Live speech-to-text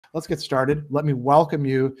let's get started. Let me welcome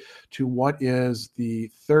you to what is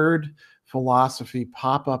the third philosophy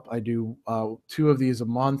pop-up. I do two of these a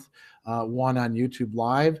month, one on YouTube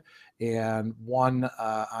Live and one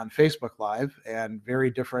on Facebook Live, and very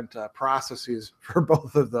different processes for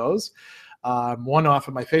both of those. One off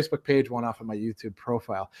of my Facebook page, one off of my YouTube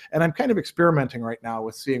profile. And I'm kind of experimenting right now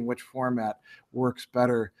with seeing which format works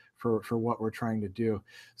better for what we're trying to do.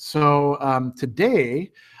 So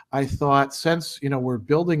today, I thought, since we're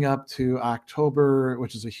building up to October,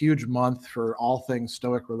 which is a huge month for all things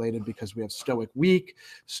Stoic related, because we have Stoic Week,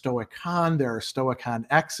 Stoicon, there are Stoicon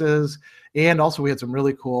X's, and also we had some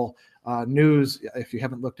really cool news. If you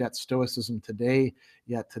haven't looked at Stoicism today,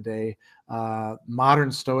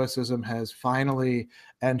 modern Stoicism has finally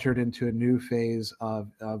entered into a new phase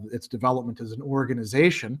of its development as an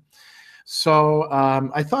organization. So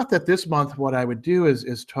I thought that this month what I would do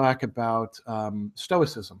is talk about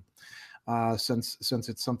Stoicism, since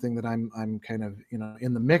it's something that I'm kind of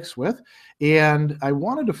in the mix with, and I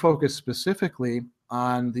wanted to focus specifically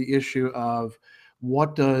on the issue of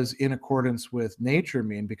what does in accordance with nature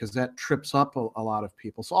mean, because that trips up a lot of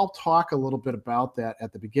people. So I'll talk a little bit about that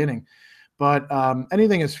at the beginning. But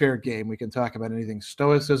anything is fair game. We can talk about anything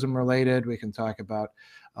Stoicism related. We can talk about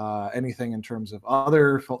anything in terms of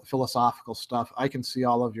other philosophical stuff. I can see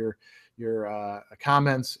all of your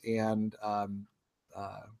comments and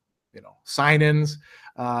sign-ins.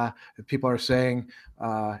 People are saying,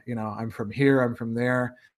 I'm from here, I'm from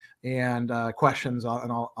there, and questions,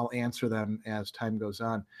 and I'll answer them as time goes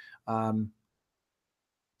on.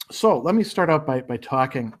 So let me start out by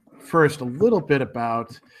talking first a little bit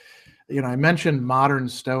about, I mentioned modern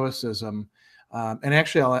Stoicism, and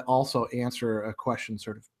actually I'll also answer a question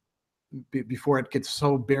sort of before it gets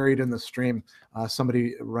so buried in the stream.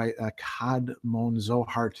 Somebody write Kad Mon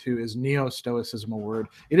Zohar too. Is Neo-Stoicism a word?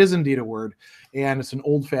 It is indeed a word, and it's an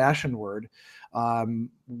old-fashioned word.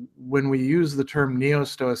 When we use the term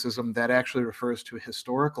Neo-Stoicism, that actually refers to a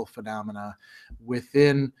historical phenomena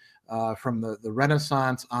within, from the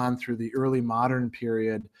Renaissance on through the early modern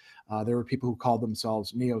period. There were people who called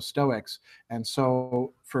themselves Neo-Stoics. And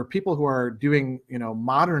so for people who are doing,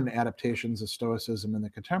 modern adaptations of Stoicism in the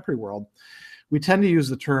contemporary world, we tend to use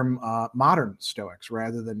the term modern Stoics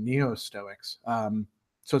rather than Neo-Stoics.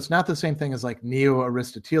 So it's not the same thing as like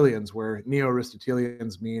Neo-Aristotelians, where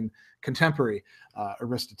Neo-Aristotelians mean contemporary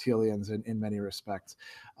Aristotelians in many respects.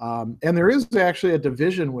 And there is actually a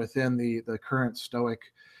division within the current Stoic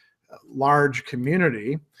large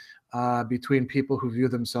community between people who view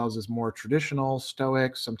themselves as more traditional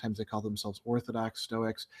Stoics, sometimes they call themselves Orthodox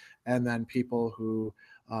Stoics, and then people who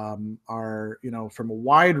are, from a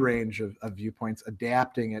wide range of viewpoints,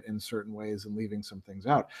 adapting it in certain ways and leaving some things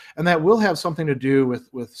out. And that will have something to do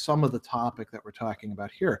with some of the topic that we're talking about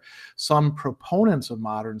here. Some proponents of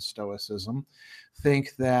modern Stoicism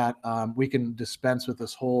think that we can dispense with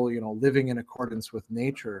this whole, living in accordance with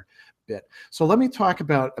nature bit. So let me talk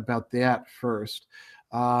about that first.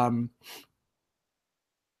 One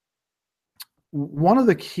of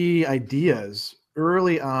the key ideas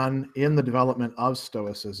early on in the development of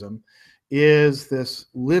Stoicism is this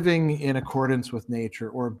living in accordance with nature,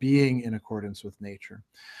 or being in accordance with nature.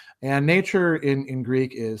 And nature in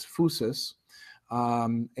Greek is physis,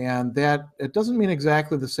 and that it doesn't mean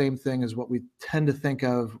exactly the same thing as what we tend to think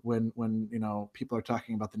of when people are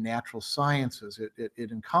talking about the natural sciences.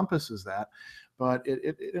 It encompasses that, but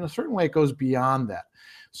it in a certain way it goes beyond that.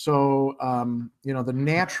 So the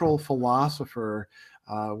natural philosopher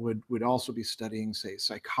would also be studying, say,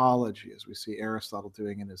 psychology, as we see Aristotle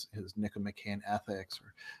doing in his Nicomachean Ethics,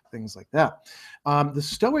 or things like that. The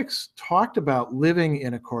Stoics talked about living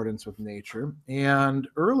in accordance with nature, and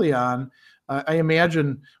early on, I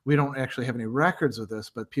imagine we don't actually have any records of this,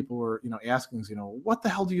 but people were, asking, what the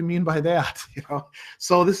hell do you mean by that?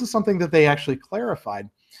 So this is something that they actually clarified.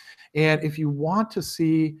 And if you want to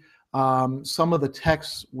see some of the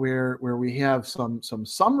texts where we have some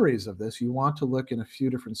summaries of this, you want to look in a few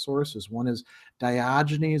different sources. One is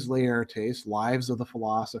Diogenes Laertes, Lives of the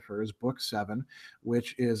Philosophers, Book 7,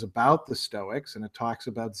 which is about the Stoics, and it talks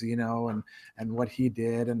about Zeno and what he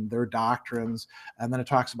did and their doctrines, and then it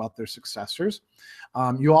talks about their successors.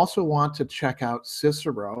 You also want to check out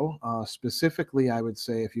Cicero. Specifically, I would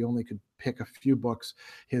say, if you only could pick a few books,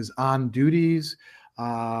 his On Duties,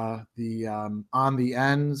 the On the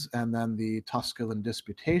Ends, and then the Tusculan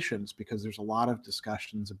Disputations, because there's a lot of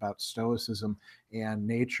discussions about Stoicism and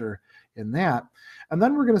nature in that. And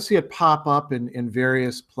then we're going to see it pop up in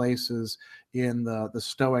various places in the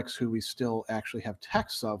Stoics who we still actually have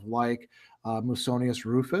texts of, like Musonius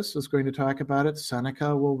Rufus is going to talk about it.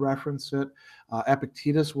 Seneca will reference it.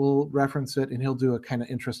 Epictetus will reference it, and he'll do a kind of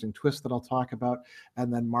interesting twist that I'll talk about.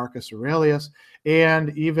 And then Marcus Aurelius,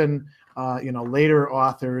 and even later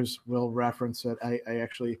authors will reference it. I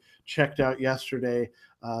actually checked out yesterday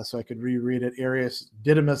so I could reread it. Arius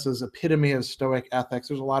Didymus's Epitome of Stoic Ethics.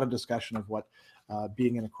 There's a lot of discussion of what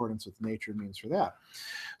being in accordance with nature means for that.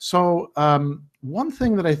 So one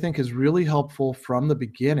thing that I think is really helpful from the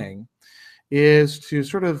beginning is to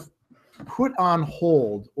sort of put on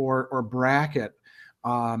hold or bracket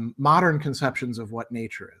modern conceptions of what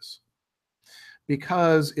nature is.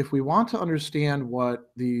 Because if we want to understand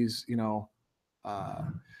what these,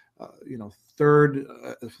 third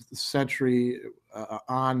century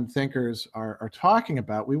on thinkers are talking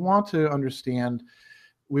about, we want to understand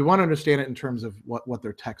it in terms of what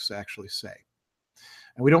their texts actually say.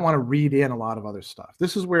 And we don't want to read in a lot of other stuff.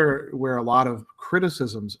 This is where a lot of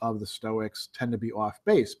criticisms of the Stoics tend to be off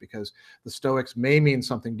base, because the Stoics may mean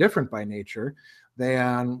something different by nature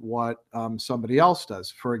than what somebody else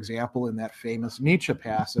does. For example, in that famous Nietzsche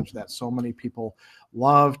passage that so many people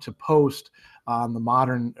love to post on the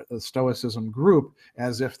modern Stoicism group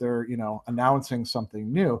as if they're, announcing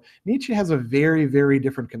something new, Nietzsche has a very, very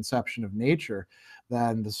different conception of nature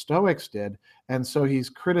than the Stoics did. And so he's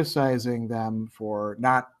criticizing them for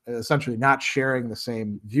essentially not sharing the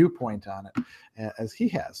same viewpoint on it as he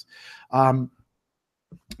has.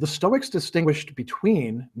 The Stoics distinguished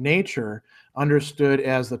between nature, understood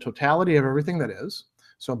as the totality of everything that is.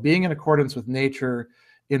 So being in accordance with nature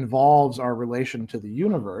involves our relation to the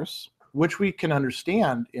universe, which we can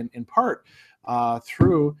understand in part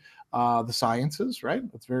through the sciences, right?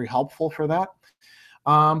 It's very helpful for that.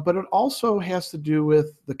 But it also has to do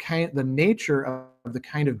with the nature of the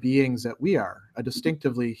kind of beings that we are, a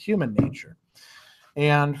distinctively human nature.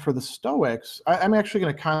 And for the Stoics, I'm actually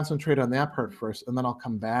going to concentrate on that part first, and then I'll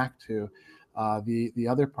come back to the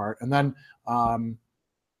other part, and then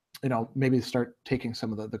maybe start taking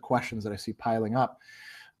some of the questions that I see piling up.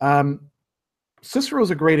 Cicero is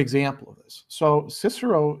a great example of this. So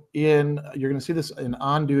Cicero, you're going to see this in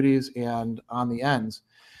On Duties and On the Ends.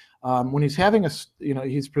 When he's having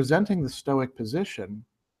he's presenting the Stoic position,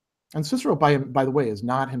 and Cicero, by the way, is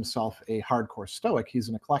not himself a hardcore Stoic. He's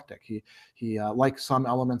an eclectic. He likes some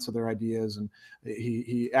elements of their ideas, and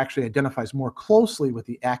he actually identifies more closely with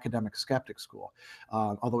the academic skeptic school,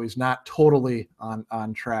 although he's not totally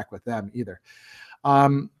on track with them either.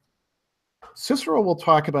 Cicero will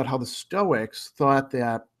talk about how the Stoics thought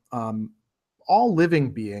that all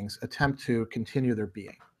living beings attempt to continue their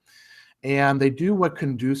being, and they do what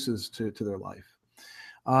conduces to their life.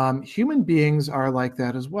 Human beings are like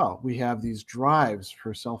that as well. We have these drives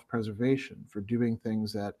for self-preservation, for doing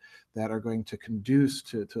things that are going to conduce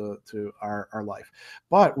to our life.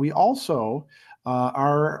 But we also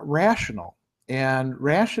are rational. And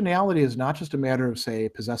rationality is not just a matter of, say,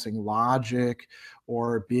 possessing logic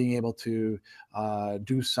or being able to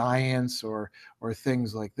do science or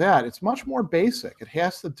things like that. It's much more basic. It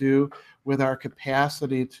has to do with our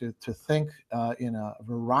capacity to think in a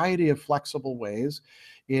variety of flexible ways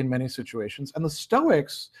in many situations. And the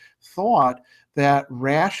Stoics thought that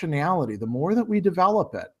rationality, the more that we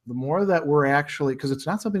develop it, the more that we're actually, because it's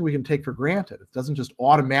not something we can take for granted. It doesn't just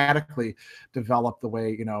automatically develop the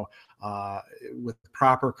way, with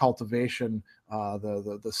proper cultivation,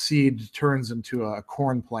 the seed turns into a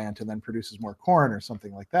corn plant and then produces more corn or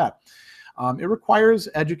something like that. It requires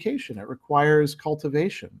education. It requires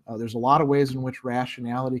cultivation. There's a lot of ways in which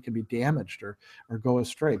rationality can be damaged or go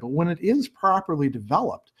astray. But when it is properly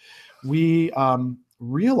developed, we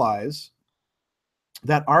realize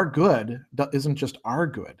that our good isn't just our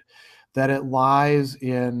good, that it lies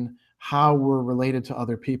in how we're related to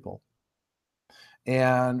other people.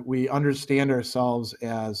 And we understand ourselves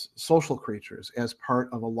as social creatures, as part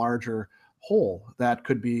of a larger whole that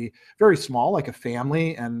could be very small, like a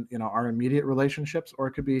family and our immediate relationships, or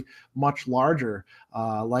it could be much larger,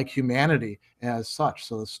 like humanity as such.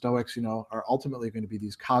 So the Stoics, are ultimately going to be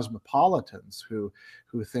these cosmopolitans who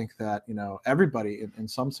think that everybody in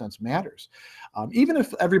some sense matters, even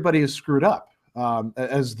if everybody is screwed up.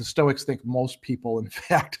 As the Stoics think most people, in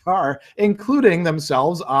fact, are, including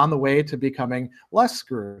themselves on the way to becoming less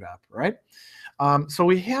screwed up, right? So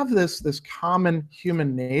we have this common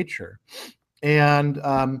human nature, and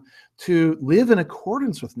to live in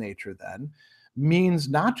accordance with nature then means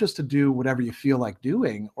not just to do whatever you feel like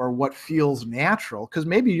doing or what feels natural, because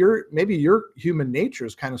maybe your human nature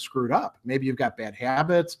is kind of screwed up. Maybe you've got bad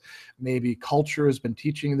habits, maybe culture has been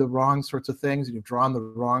teaching you the wrong sorts of things and you've drawn the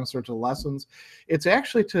wrong sorts of lessons. It's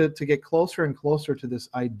actually to get closer and closer to this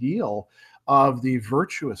ideal of the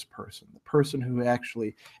virtuous person, the person who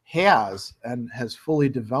actually has fully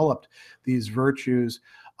developed these virtues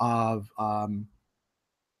of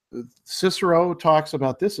Cicero talks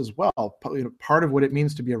about this as well. Part of what it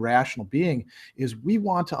means to be a rational being is we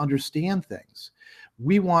want to understand things.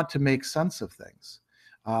 We want to make sense of things.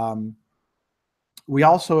 We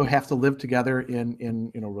also have to live together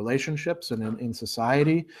in relationships and in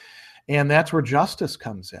society. And that's where justice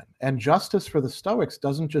comes in. And justice for the Stoics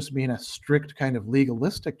doesn't just mean a strict kind of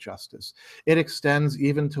legalistic justice. It extends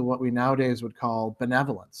even to what we nowadays would call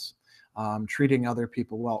benevolence, treating other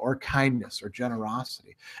people well, or kindness or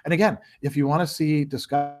generosity. And again, if you want to see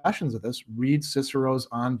discussions of this, read Cicero's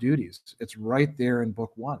On Duties. It's right there in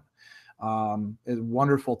book 1. A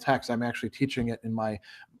wonderful text. I'm actually teaching it in my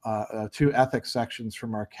 2 ethics sections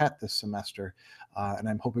from Marquette this semester, and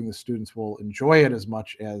I'm hoping the students will enjoy it as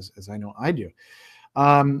much as I know I do.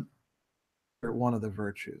 One of the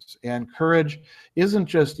virtues. And courage isn't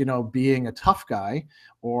just, being a tough guy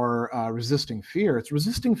or resisting fear. It's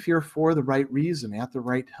resisting fear for the right reason at the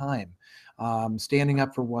right time, standing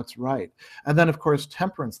up for what's right. And then, of course,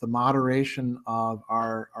 temperance, the moderation of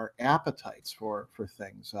our appetites for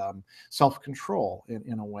things, self-control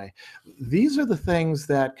in a way. These are the things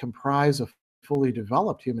that comprise a fully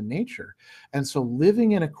developed human nature. And so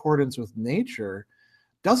living in accordance with nature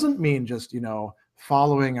doesn't mean just,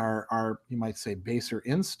 following our, you might say, baser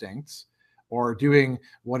instincts, or doing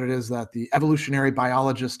what it is that the evolutionary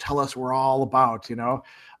biologists tell us we're all about.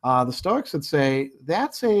 The Stoics would say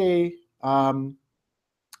that's a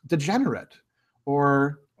degenerate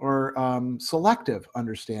or selective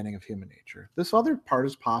understanding of human nature. This other part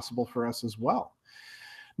is possible for us as well.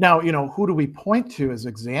 Now, who do we point to as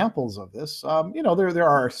examples of this? There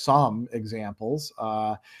are some examples,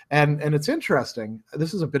 and it's interesting.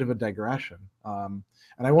 This is a bit of a digression, and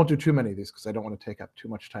I won't do too many of these because I don't want to take up too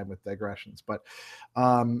much time with digressions. But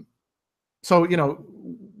so,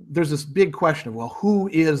 there's this big question of, well, who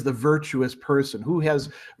is the virtuous person? Who has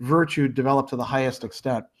virtue developed to the highest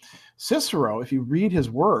extent? Cicero, if you read his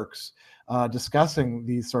works, discussing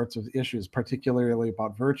these sorts of issues, particularly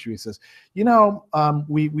about virtue, he says,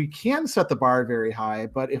 we can set the bar very high,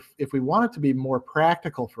 but if we want it to be more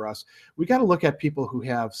practical for us, we got to look at people who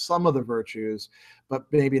have some of the virtues, but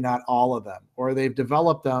maybe not all of them, or they've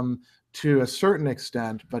developed them to a certain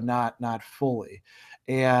extent, but not fully.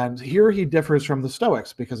 And here he differs from the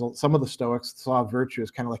Stoics, because some of the Stoics saw virtue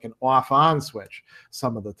as kind of like an off-on switch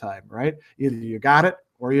some of the time, right? Either you got it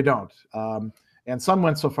or you don't. And some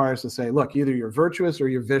went so far as to say, look, either you're virtuous or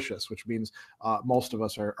you're vicious, which means most of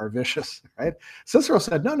us are vicious, right? Cicero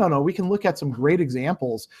said, no, we can look at some great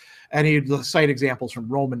examples. And he'd cite examples from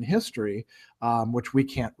Roman history, which we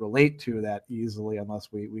can't relate to that easily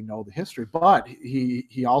unless we know the history. But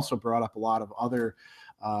he also brought up a lot of other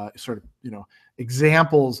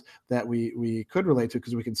examples that we could relate to,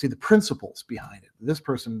 because we can see the principles behind it. This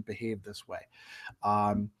person behaved this way.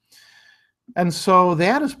 And so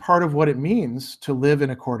that is part of what it means to live in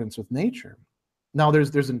accordance with nature. Now,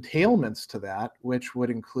 there's entailments to that, which would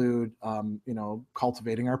include,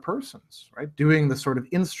 cultivating our persons, right? Doing the sort of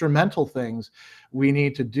instrumental things we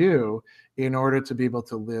need to do in order to be able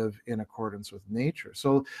to live in accordance with nature.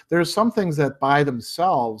 So there's some things that by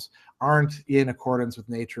themselves aren't in accordance with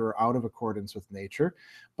nature or out of accordance with nature,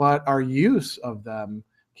 but our use of them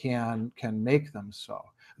can make them so.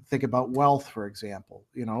 Think about wealth, for example.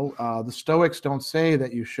 The Stoics don't say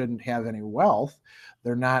that you shouldn't have any wealth.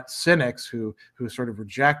 They're not cynics who sort of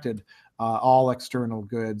rejected all external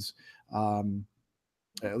goods,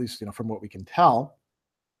 at least from what we can tell,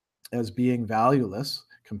 as being valueless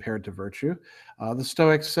compared to virtue. The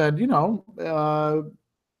Stoics said,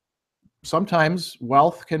 sometimes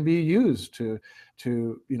wealth can be used to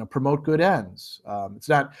promote good ends. It's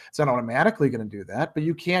not automatically going to do that, but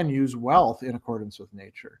you can use wealth in accordance with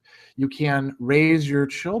nature. You can raise your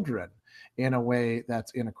children in a way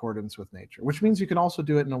that's in accordance with nature, which means you can also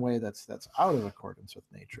do it in a way that's out of accordance with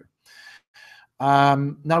nature.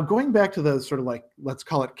 Now, going back to the sort of let's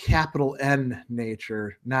call it capital N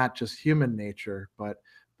nature, not just human nature, but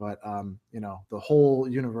the whole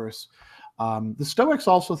universe. The Stoics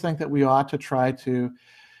also think that we ought to try to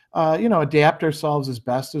adapt ourselves as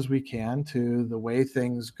best as we can to the way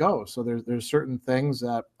things go. So there's certain things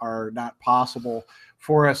that are not possible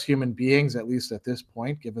for us human beings, at least at this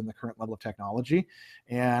point, given the current level of technology.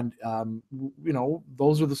 And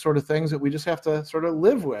those are the sort of things that we just have to sort of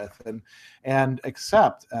live with and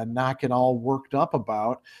accept and not get all worked up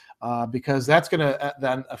about, because that's going to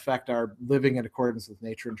then affect our living in accordance with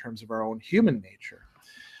nature in terms of our own human nature.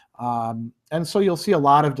 And so you'll see a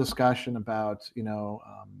lot of discussion about,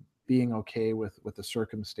 being okay with the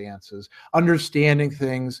circumstances, understanding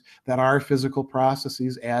things that are physical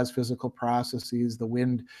processes as physical processes. The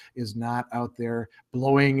wind is not out there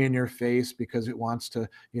blowing in your face because it wants to,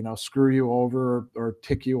 screw you over or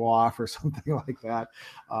tick you off or something like that.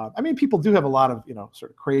 People do have a lot of,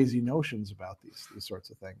 sort of crazy notions about these sorts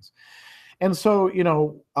of things. And so,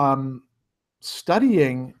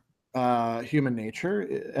 studying human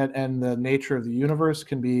nature and the nature of the universe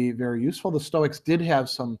can be very useful. The Stoics did have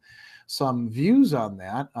some views on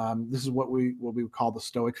that. This is what we would call the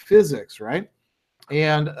Stoic physics, right?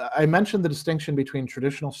 And I mentioned the distinction between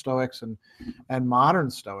traditional Stoics and modern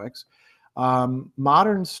Stoics.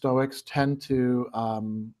 Modern Stoics tend to,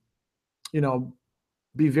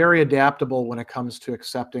 be very adaptable when it comes to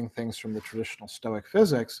accepting things from the traditional Stoic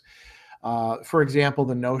physics. For example,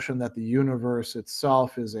 the notion that the universe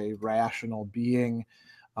itself is a rational being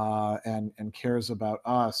and cares about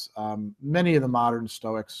us. Many of the modern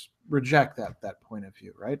Stoics reject that point of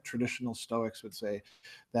view, right? Traditional Stoics would say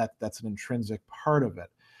that that's an intrinsic part of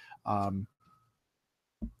it.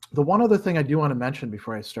 The one other thing I do want to mention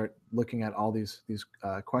before I start looking at all these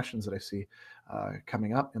questions that I see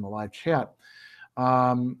coming up in the live chat,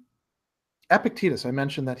 Epictetus, I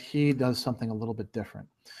mentioned that he does something a little bit different.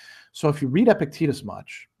 So if you read Epictetus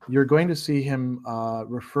much, you're going to see him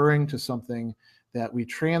referring to something that we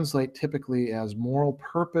translate typically as moral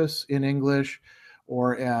purpose in English,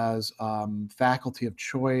 or as faculty of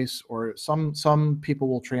choice, or some people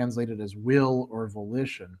will translate it as will or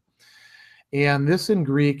volition. And this in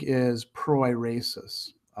Greek is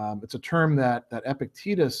proairesis. It's a term that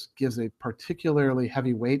Epictetus gives a particularly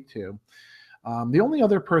heavy weight to. The only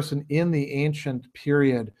other person in the ancient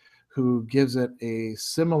period who gives it a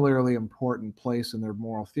similarly important place in their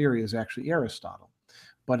moral theory is actually Aristotle.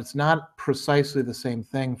 But it's not precisely the same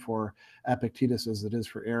thing for Epictetus as it is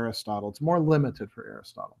for Aristotle. It's more limited for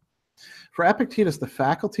Aristotle. For Epictetus, the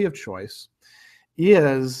faculty of choice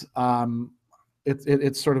is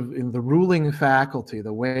it's sort of in the ruling faculty,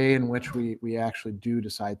 the way in which we actually do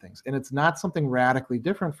decide things. And it's not something radically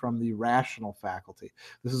different from the rational faculty.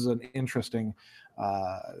 This is an interesting,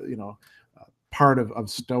 part of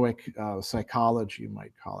Stoic psychology, you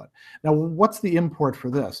might call it. Now, what's the import for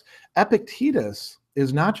this? Epictetus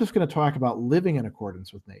is not just going to talk about living in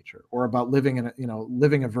accordance with nature or about living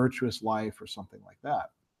a virtuous life or something like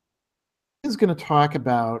that. He's going to talk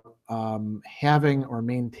about having or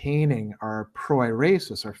maintaining our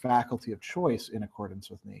proairesis, our faculty of choice, in accordance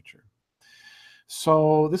with nature.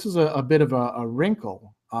 So this is a bit of a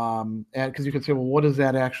wrinkle, because you can say, well, what does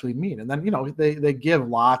that actually mean? And then, they give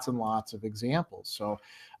lots and lots of examples. So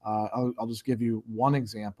I'll just give you one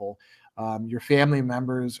example. Your family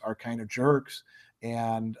members are kind of jerks,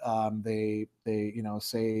 and they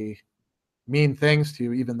say mean things to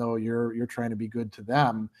you, even though you're trying to be good to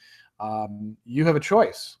them. You have a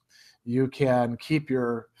choice. You can keep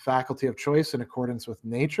your faculty of choice in accordance with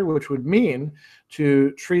nature, which would mean to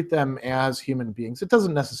treat them as human beings. It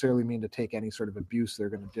doesn't necessarily mean to take any sort of abuse they're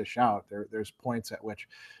going to dish out. There's points at which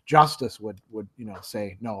justice would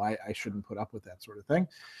say, no, I shouldn't put up with that sort of thing.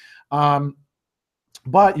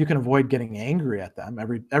 But you can avoid getting angry at them.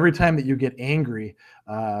 Every time that you get angry,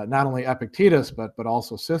 not only Epictetus but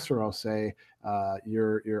also Cicero say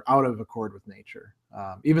you're out of accord with nature.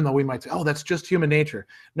 Even though we might say, oh, that's just human nature.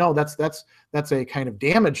 No, that's a kind of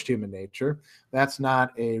damaged human nature. That's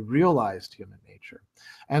not a realized human nature.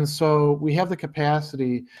 And so we have the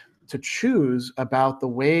capacity to choose about the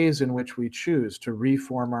ways in which we choose to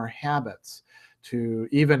reform our habits, to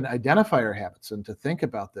even identify our habits, and to think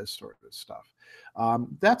about this sort of stuff.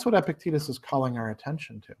 That's what Epictetus is calling our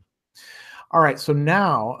attention to. All right, so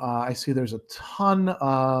now I see there's a ton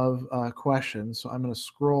of questions, so I'm going to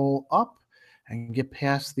scroll up and get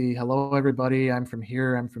past the hello everybody, I'm from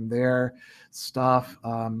here, I'm from there stuff.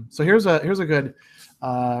 So here's a good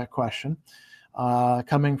question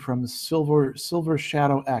coming from Silver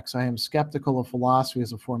Shadow X. I am skeptical of philosophy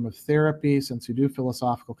as a form of therapy. Since you do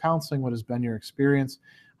philosophical counseling, what has been your experience?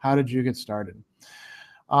 How did you get started?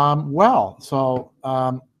 I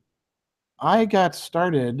got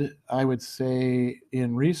started, I would say,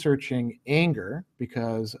 in researching anger,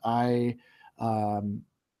 because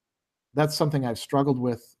that's something I've struggled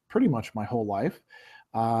with pretty much my whole life.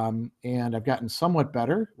 And I've gotten somewhat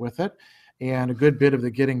better with it. And a good bit of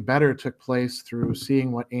the getting better took place through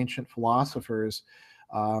seeing what ancient philosophers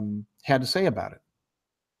had to say about it,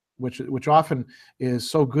 which often is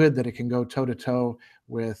so good that it can go toe to toe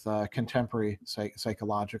with contemporary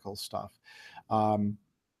psychological stuff. Um,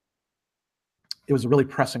 it was a really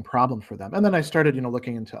pressing problem for them. And then I started,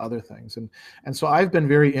 looking into other things. And so I've been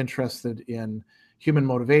very interested in human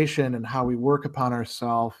motivation and how we work upon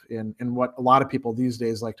ourselves in what a lot of people these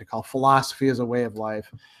days like to call philosophy as a way of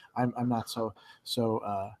life. I'm not so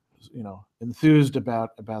enthused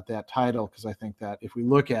about that title, because I think that if we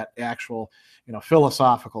look at actual,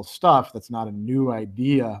 philosophical stuff, that's not a new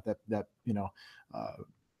idea that uh,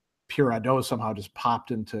 Pyrrhus somehow just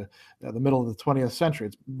popped into the middle of the 20th century.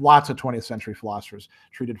 It's lots of 20th century philosophers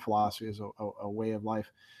treated philosophy as a way of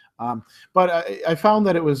life. But I found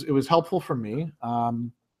that it was helpful for me.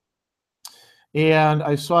 And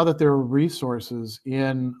I saw that there were resources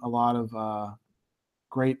in a lot of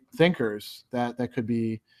great thinkers that could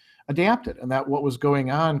be adapted, and that what was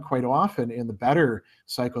going on quite often in the better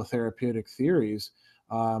psychotherapeutic theories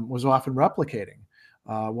was often replicating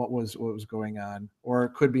what was going on, or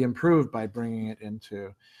it could be improved by bringing it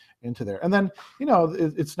into there. And then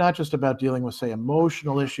it's not just about dealing with, say,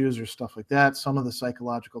 emotional issues or stuff like that. Some of the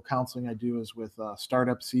psychological counseling I do is with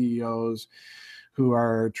startup CEOs who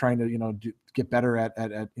are trying to get better at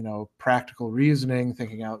practical reasoning,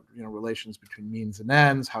 thinking out relations between means and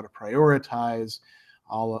ends, how to prioritize,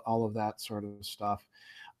 all of that sort of stuff.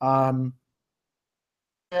 Um,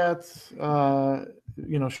 that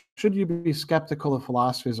should you be skeptical of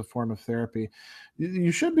philosophy as a form of therapy?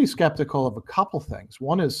 You should be skeptical of a couple things.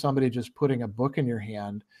 One is somebody just putting a book in your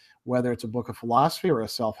hand, whether it's a book of philosophy or a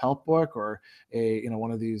self-help book or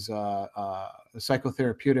one of these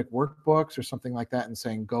psychotherapeutic workbooks or something like that, and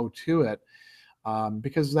saying go to it,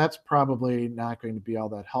 because that's probably not going to be all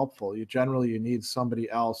that helpful. You need somebody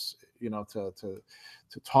else to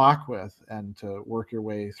talk with and to work your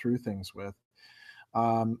way through things with.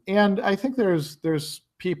 And I think there's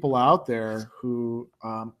people out there who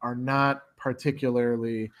are not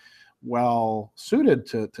particularly well suited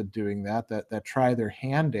to doing that try their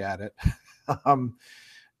hand at it. um,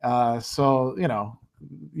 so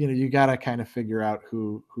you got to kind of figure out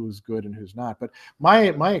who's good and who's not. But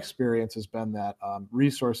my experience has been that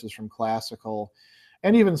resources from classical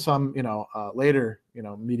and even some later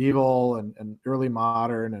medieval and early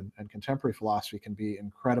modern and contemporary philosophy can be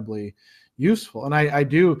incredibly useful. And I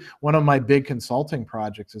do, one of my big consulting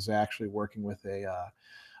projects is actually working with a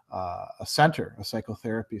center, a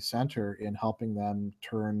psychotherapy center, in helping them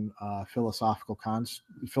turn philosophical concepts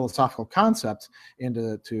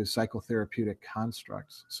into psychotherapeutic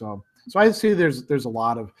constructs. So I see there's a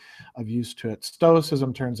lot of use to it.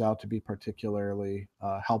 Stoicism turns out to be particularly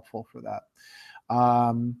helpful for that.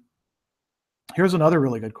 Here's another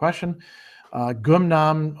really good question.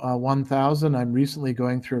 Gumnam 1000, I'm recently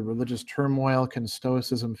going through a religious turmoil. Can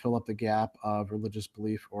Stoicism fill up the gap of religious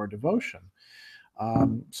belief or devotion?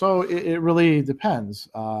 So it really depends.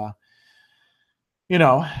 It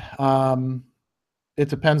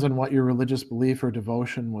depends on what your religious belief or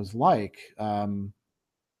devotion was like.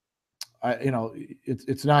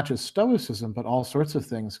 It's not just Stoicism, but all sorts of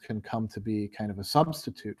things can come to be kind of a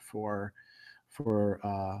substitute for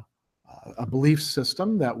a belief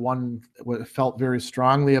system that one felt very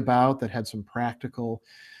strongly about, that had some practical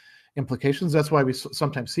implications. That's why we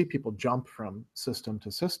sometimes see people jump from system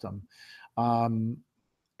to system.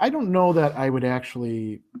 I don't know that I would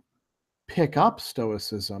actually pick up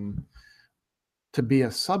Stoicism to be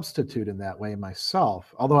a substitute in that way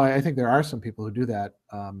myself. Although I think there are some people who do that,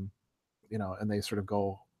 and they sort of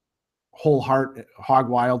go hog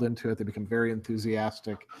wild into it. They become very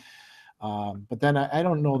enthusiastic. But then I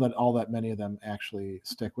don't know that all that many of them actually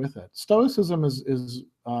stick with it. Stoicism is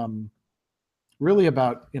really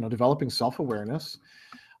about developing self-awareness,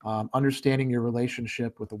 understanding your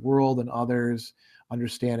relationship with the world and others,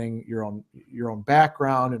 understanding your own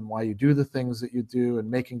background and why you do the things that you do, and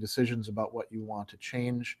making decisions about what you want to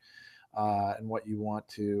change, and what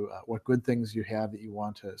good things you have that you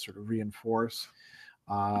want to sort of reinforce.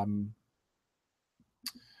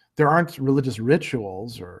 There aren't religious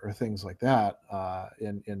rituals or things like that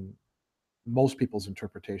in most people's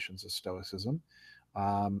interpretations of Stoicism.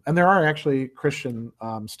 And there are actually Christian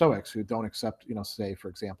Stoics who don't accept, say, for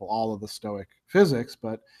example, all of the Stoic physics,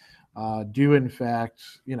 but do in fact,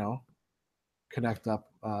 connect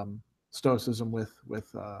up Stoicism with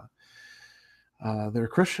their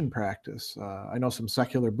Christian practice. I know some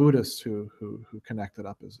secular Buddhists who connect it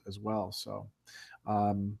up as well. So,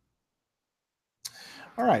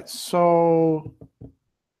 all right. So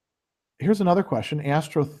Here's another question.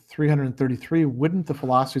 Astro 333, wouldn't the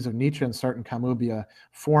philosophies of Nietzsche and Sartre and Camus be a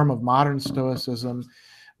form of modern Stoicism?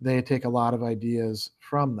 They take a lot of ideas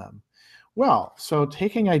from them. Well, so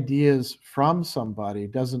taking ideas from somebody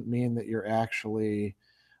doesn't mean that you're actually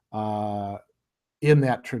in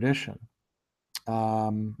that tradition.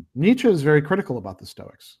 Nietzsche is very critical about the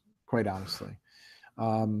Stoics, quite honestly.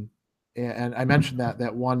 And I mentioned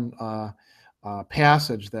that one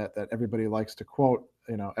passage that everybody likes to quote,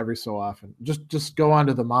 every so often. Just go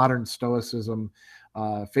onto the Modern Stoicism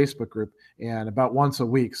Facebook group, and about once a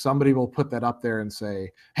week, somebody will put that up there and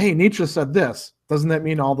say, "Hey, Nietzsche said this. Doesn't that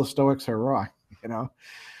mean all the Stoics are wrong?"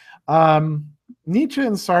 Nietzsche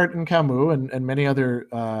and Sartre and Camus and many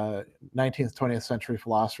other 19th, 20th century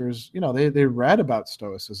philosophers, they read about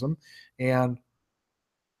Stoicism, and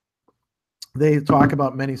they talk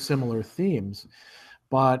about many similar themes.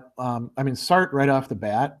 But Sartre, right off the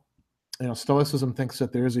bat, Stoicism thinks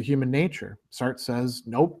that there is a human nature. Sartre says,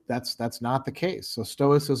 nope, that's not the case. So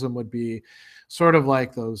Stoicism would be sort of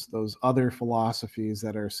like those other philosophies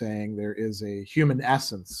that are saying there is a human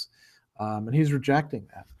essence, and he's rejecting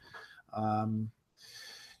that.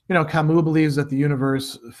 Camus believes that the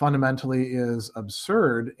universe fundamentally is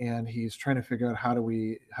absurd, and he's trying to figure out how do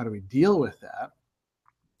we deal with that.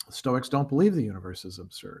 Stoics don't believe the universe is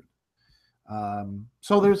absurd.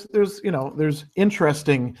 So there's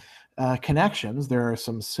interesting connections. There are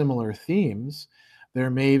some similar themes. There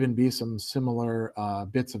may even be some similar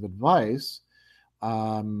bits of advice.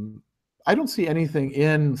 I don't see anything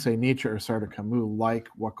in, say, Nietzsche or Sartre or Camus like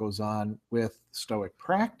what goes on with Stoic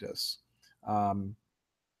practice.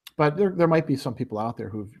 But there might be some people out there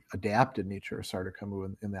who've adapted Nietzsche or Sartre or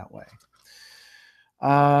Camus in that way.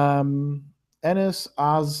 Enes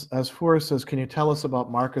Asfour says, can you tell us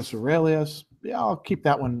about Marcus Aurelius? Yeah, I'll keep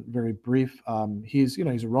that one very brief. He's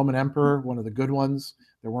a Roman emperor, one of the good ones.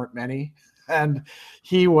 There weren't many. And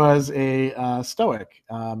he was a Stoic.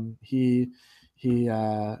 He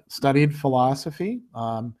studied philosophy.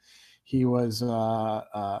 He was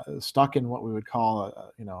stuck in what we would call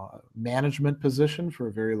a management position for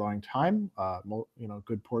a very long time,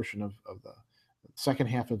 good portion of the second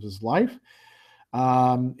half of his life.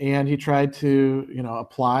 And he tried to,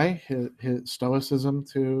 apply his Stoicism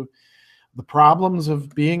to the problems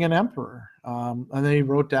of being an emperor. And then he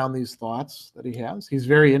wrote down these thoughts that he has. He's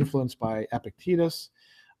very influenced by Epictetus,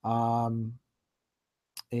 and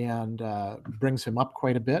brings him up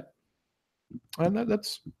quite a bit. And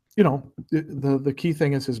that's, the key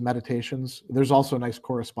thing is his meditations. There's also a nice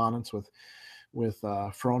correspondence with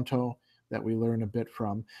Fronto that we learn a bit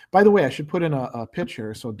from. By the way, I should put in a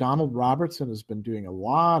picture. So Donald Robertson has been doing a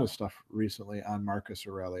lot of stuff recently on Marcus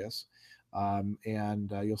Aurelius. And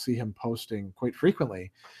you'll see him posting quite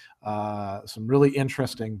frequently some really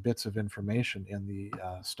interesting bits of information in the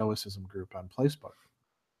Stoicism group on Facebook.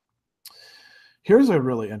 Here's a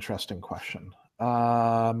really interesting question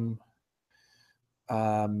by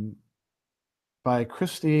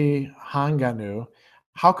Christy Hanganu.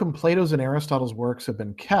 How come Plato's and Aristotle's works have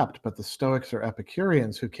been kept, but the Stoics or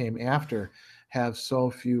Epicureans who came after have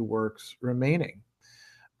so few works remaining?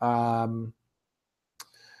 That's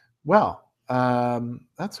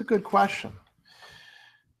a good question.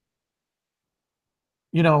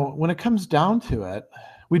 When it comes down to it,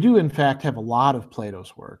 we do in fact have a lot of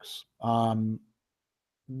Plato's works.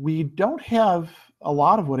 We don't have a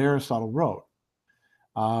lot of what Aristotle wrote.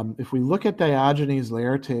 If we look at Diogenes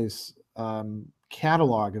Laertes'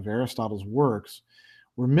 catalog of Aristotle's works,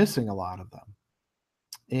 we're missing a lot of them.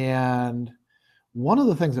 And one of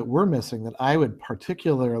the things that we're missing that I would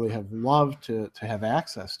particularly have loved to have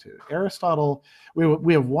access to, Aristotle,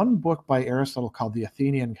 we have one book by Aristotle called the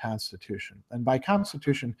Athenian Constitution. And by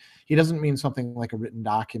constitution, he doesn't mean something like a written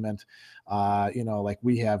document, like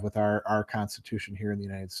we have with our Constitution here in the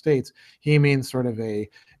United States. He means sort of a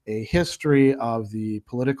history of the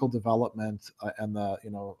political development and the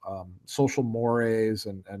social mores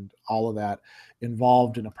and all of that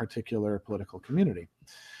involved in a particular political community.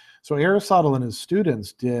 So Aristotle and his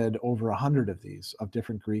students did over 100 of these, of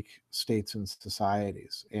different Greek states and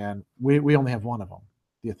societies, and we only have one of them,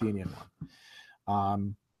 the Athenian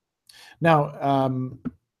one.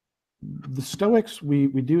 The Stoics, we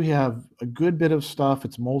do have a good bit of stuff.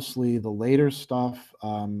 It's mostly the later stuff.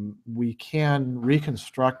 We can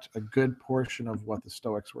reconstruct a good portion of what the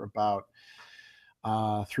Stoics were about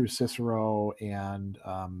through Cicero and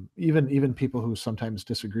even people who sometimes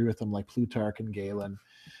disagree with them, like Plutarch and Galen.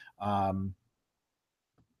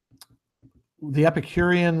 The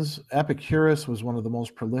Epicureans, Epicurus was one of the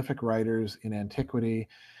most prolific writers in antiquity,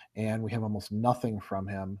 and we have almost nothing from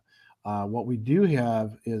him. What we do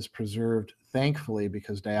have is preserved, thankfully,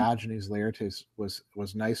 because Diogenes Laertius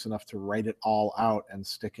was nice enough to write it all out and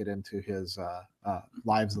stick it into his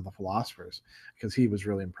Lives of the Philosophers, because he was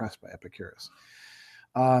really impressed by Epicurus.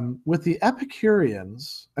 With the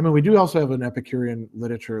Epicureans, I mean, we do also have an Epicurean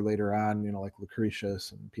literature later on, like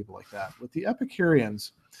Lucretius and people like that. With the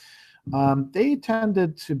Epicureans, they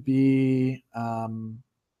tended to be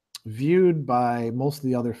viewed by most of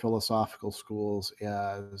the other philosophical schools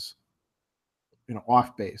as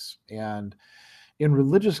off base. And in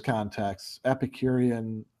religious contexts,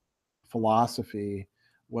 Epicurean philosophy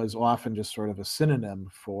was often just sort of a synonym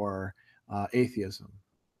for atheism.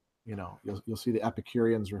 You'll see the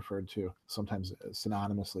Epicureans referred to sometimes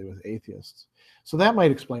synonymously with atheists. So that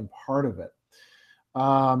might explain part of it.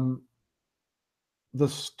 The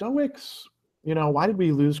Stoics, why did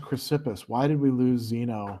we lose Chrysippus? Why did we lose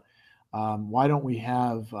Zeno? Why don't we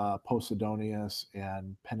have Posidonius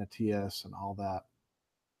and Panaetius and all that?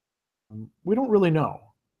 We don't really know.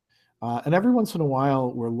 And every once in a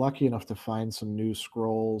while, we're lucky enough to find some new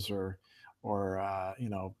scrolls or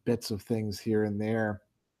bits of things here and there.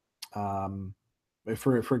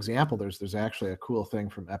 For example, there's actually a cool thing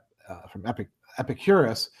from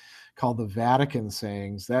Epicurus called the Vatican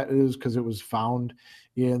Sayings. That is because it was found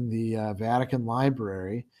in the Vatican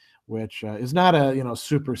Library, which is not a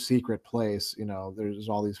super secret place. There's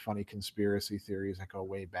all these funny conspiracy theories that go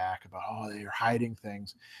way back about they're hiding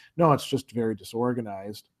things. No, it's just very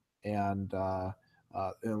disorganized, and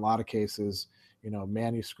in a lot of cases,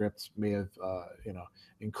 manuscripts may have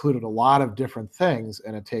included a lot of different things,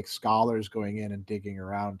 and it takes scholars going in and digging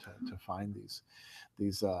around to find these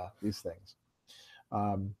things.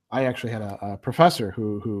 I actually had a professor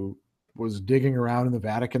who was digging around in the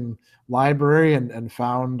Vatican Library and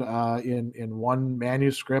found in one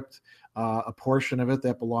manuscript a portion of it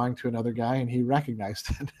that belonged to another guy, and he recognized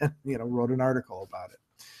it and wrote an article about it.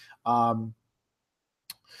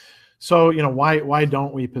 So why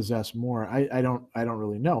don't we possess more? I don't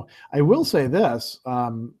really know. I will say this: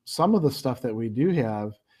 some of the stuff that we do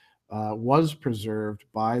have was preserved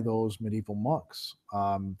by those medieval monks.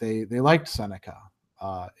 They liked Seneca,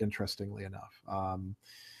 interestingly enough,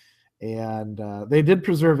 and they did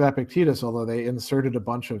preserve Epictetus, although they inserted a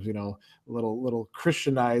bunch of little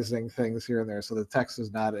Christianizing things here and there. So the text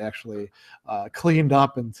is not actually cleaned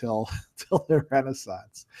up until the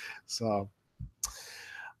Renaissance. So.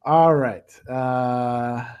 All right.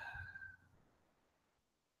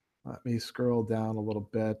 Let me scroll down a little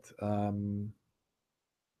bit.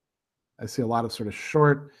 I see a lot of sort of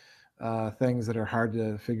short things that are hard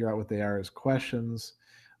to figure out what they are as questions.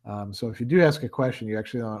 So if you do ask a question, you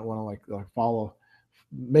actually don't want to like follow,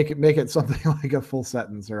 make it something like a full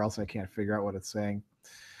sentence, or else I can't figure out what it's saying.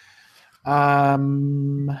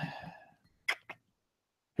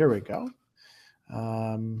 Here we go.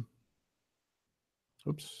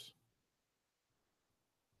 Oops.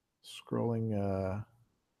 Scrolling,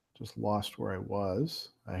 just lost where I was.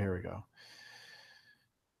 Here we go.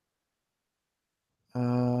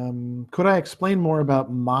 Could I explain more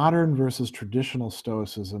about modern versus traditional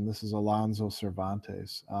Stoicism? This is Alonso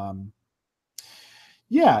Cervantes.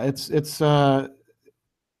 Yeah, it's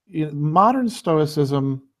modern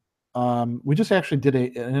Stoicism. We just actually did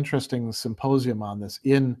an interesting symposium on this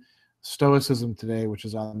in Stoicism Today, which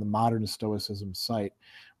is on the Modern Stoicism site,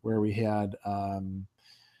 where we had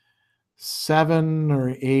 7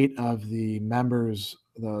 or 8 of the members,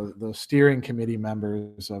 the steering committee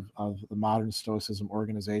members of the Modern Stoicism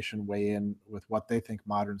organization weigh in with what they think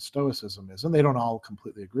modern Stoicism is, and they don't all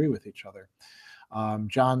completely agree with each other.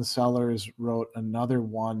 John Sellers wrote another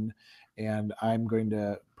one, and I'm going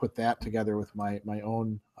to put that together with my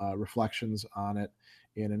own reflections on it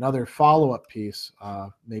in another follow-up piece,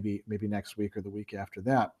 maybe next week or the week after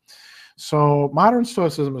that. So modern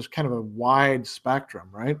Stoicism is kind of a wide spectrum,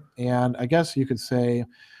 right? And I guess you could say,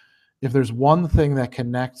 if there's one thing that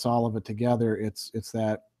connects all of it together, it's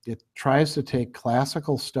that it tries to take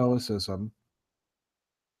classical Stoicism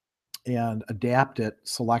and adapt it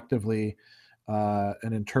selectively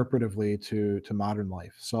and interpretively to modern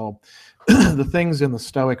life. So the things in the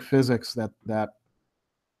Stoic physics that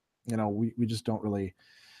we just don't really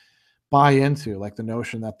buy into, like the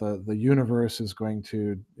notion that the universe is going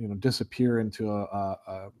to disappear into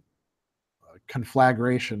a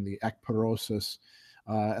conflagration, the ekpyrosis,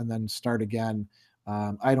 and then start again.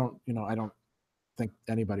 I don't think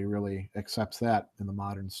anybody really accepts that in the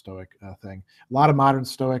modern Stoic thing. A lot of modern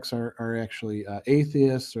Stoics are actually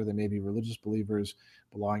atheists, or they may be religious believers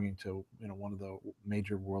belonging to one of the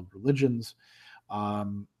major world religions.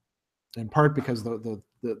 in part because the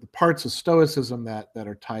parts of Stoicism that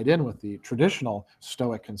are tied in with the traditional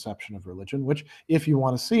Stoic conception of religion, which, if you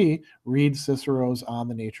want to see, read Cicero's On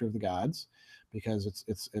the Nature of the Gods, because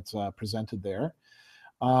it's presented there.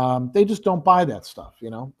 They just don't buy that stuff, you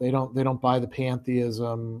know. They don't buy the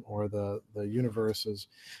pantheism or the universe as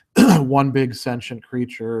one big sentient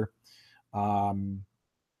creature. Um,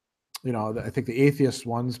 you know, I think the atheist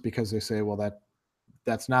ones, because they say, well,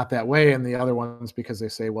 that's not that way, and the other ones because they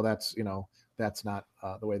say, well, that's, you know, that's not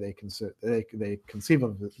the way they conceive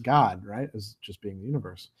of God, right, as just being the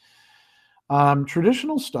universe.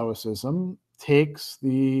 Traditional Stoicism takes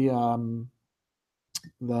the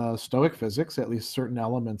Stoic physics, at least certain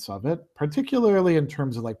elements of it, particularly in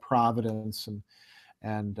terms of like providence and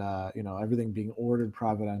you know, everything being ordered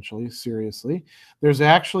providentially, seriously. There's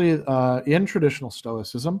actually in traditional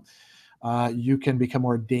Stoicism, you can become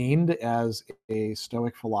ordained as a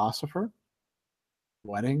Stoic philosopher,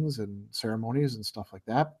 weddings and ceremonies and stuff like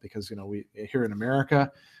that, because, you know, we here in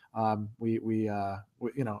America, we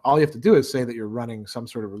you know, all you have to do is say that you're running some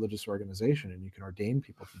sort of religious organization, and you can ordain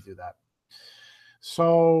people to do that.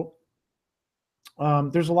 So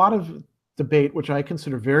there's a lot of debate, which I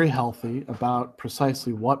consider very healthy, about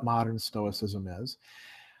precisely what modern Stoicism is.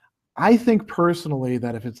 I think personally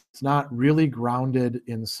that if it's not really grounded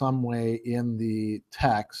in some way in the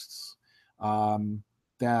texts, um,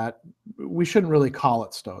 that we shouldn't really call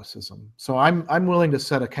it Stoicism. So I'm willing to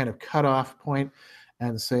set a kind of cutoff point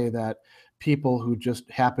and say that people who just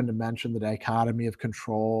happen to mention the dichotomy of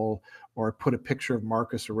control, or put a picture of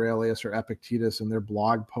Marcus Aurelius or Epictetus in their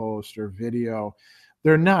blog post or video,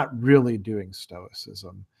 they're not really doing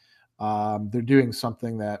Stoicism. They're doing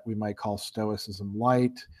something that we might call Stoicism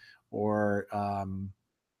light, or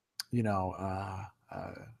you know,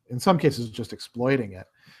 in some cases just exploiting it.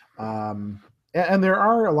 And there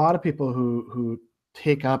are a lot of people who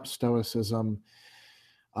take up Stoicism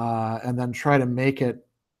and then try to make it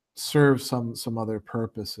serve some other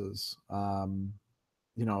purposes.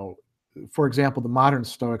 You know, for example, the modern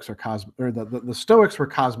Stoics are the Stoics were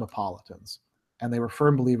cosmopolitans, and they were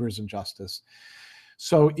firm believers in justice.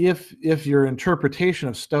 So if your interpretation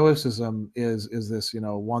of Stoicism is this, you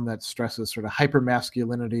know, one that stresses sort of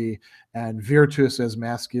hypermasculinity and virtus as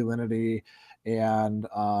masculinity, and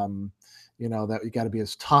you know, that you got to be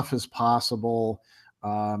as tough as possible,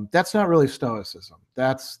 that's not really Stoicism.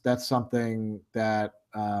 That's something that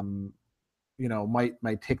you know,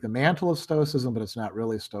 might take the mantle of Stoicism, but it's not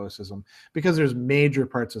really Stoicism, because there's major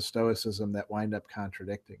parts of Stoicism that wind up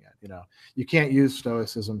contradicting it. You know, you can't use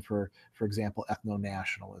Stoicism for example,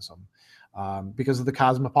 ethno-nationalism, because of the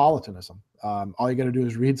cosmopolitanism. All you got to do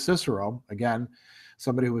is read Cicero, again,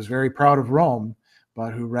 somebody who was very proud of Rome,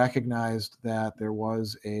 but who recognized that there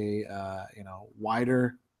was a you know,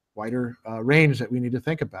 wider range that we need to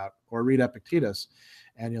think about, or read Epictetus,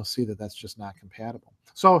 and you'll see that that's just not compatible.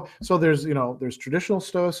 So there's, you know, there's traditional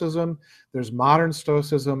Stoicism, there's modern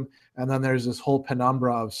Stoicism, and then there's this whole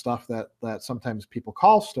penumbra of stuff that sometimes people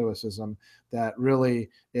call Stoicism, that really,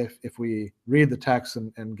 if we read the text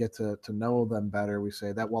and get to know them better, we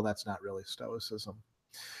say that, well, that's not really Stoicism.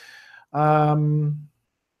 I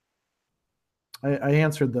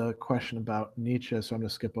answered the question about Nietzsche, so I'm going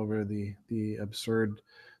to skip over the absurd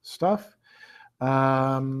stuff.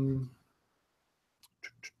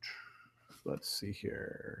 Let's see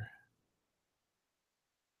here.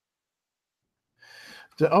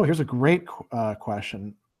 Oh, here's a great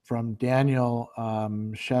question from Daniel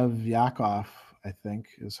Shevyakov, I think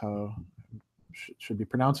is how should be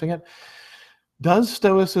pronouncing it. Does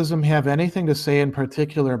Stoicism have anything to say in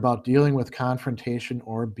particular about dealing with confrontation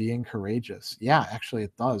or being courageous? Yeah, actually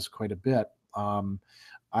it does quite a bit.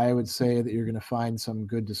 I would say that you're going to find some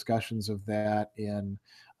good discussions of that in,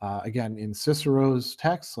 again, in Cicero's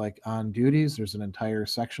texts, like On Duties. There's an entire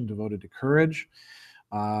section devoted to courage.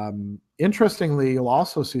 Interestingly, you'll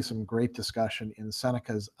also see some great discussion in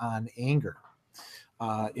Seneca's On Anger,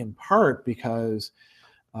 in part because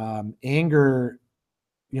anger,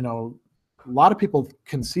 you know, a lot of people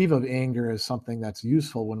conceive of anger as something that's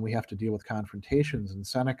useful when we have to deal with confrontations. And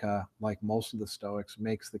Seneca, like most of the Stoics,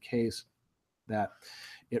 makes the case that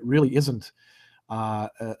it really isn't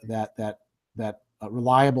that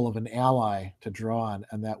reliable of an ally to draw on,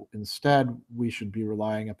 and that instead we should be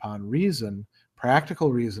relying upon reason,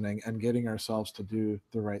 practical reasoning, and getting ourselves to do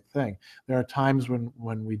the right thing. There are times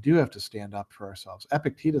when we do have to stand up for ourselves.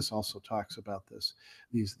 Epictetus also talks about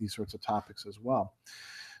these sorts of topics as well.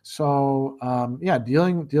 So yeah,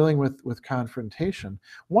 dealing with confrontation.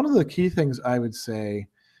 One of the key things I would say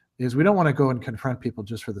is we don't want to go and confront people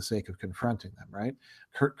just for the sake of confronting them, right?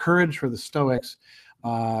 Courage for the Stoics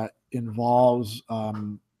involves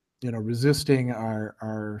resisting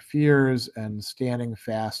our fears and standing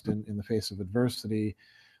fast in the face of adversity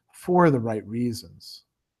for the right reasons,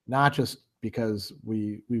 not just because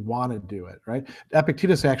we want to do it, right?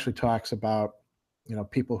 Epictetus actually talks about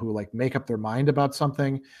people who like make up their mind about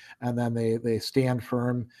something and then they stand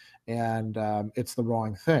firm, and it's the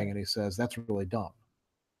wrong thing, and he says that's really dumb.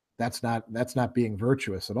 That's not being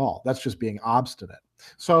virtuous at all. That's just being obstinate.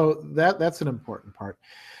 So that's an important part.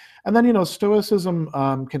 And then Stoicism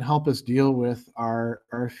can help us deal with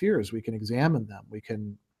our fears. We can examine them. We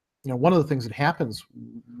can, one of the things that happens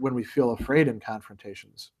when we feel afraid in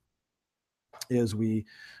confrontations is we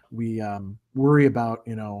worry about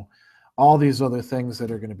all these other things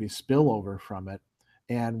that are going to be spillover from it,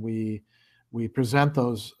 and we present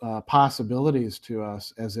those possibilities to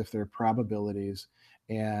us as if they're probabilities,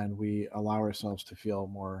 and we allow ourselves to feel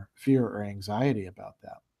more fear or anxiety about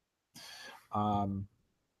that.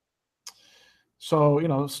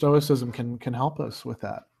 So Stoicism can help us with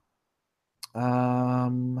that.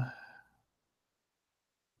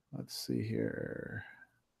 Let's see here.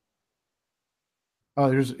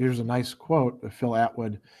 Oh, here's a nice quote of Phil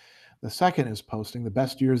Atwood. The second is posting, the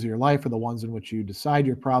best years of your life are the ones in which you decide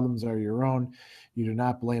your problems are your own. You do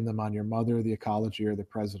not blame them on your mother, the ecology, or the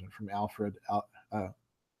president, from Alfred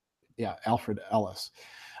Ellis.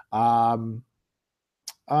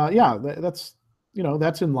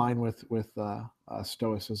 That's in line with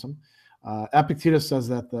Stoicism. Epictetus says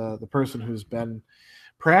that the person who's been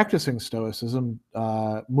practicing Stoicism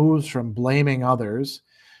moves from blaming others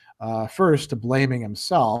first to blaming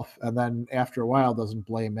himself, and then after a while doesn't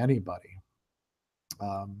blame anybody.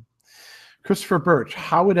 Christopher Birch,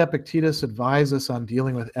 how would Epictetus advise us on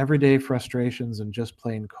dealing with everyday frustrations and just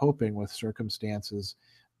plain coping with circumstances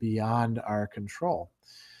beyond our control?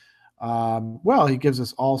 Well, he gives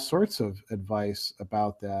us all sorts of advice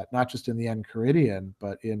about that, not just in the Enchiridion,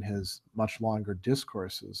 but in his much longer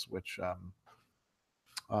discourses, which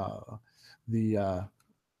the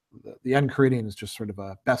Enchiridion is just sort of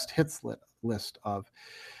a best hits list of.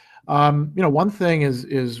 One thing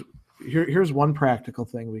is here's one practical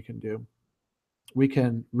thing we can do. We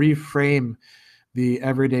can reframe the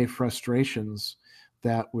everyday frustrations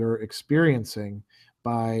that we're experiencing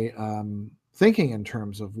by thinking in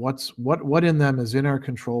terms of what in them is in our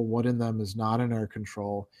control, what in them is not in our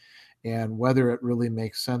control, and whether it really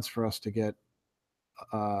makes sense for us to get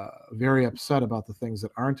very upset about the things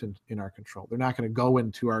that aren't in our control. They're not going to go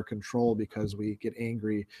into our control because we get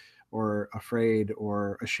angry or afraid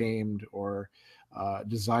or ashamed or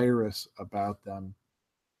desirous about them.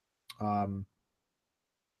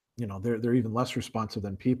 They're even less responsive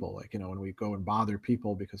than people. Like, when we go and bother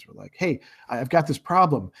people because we're like, hey, I've got this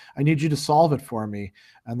problem. I need you to solve it for me.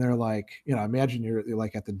 And they're like, imagine you're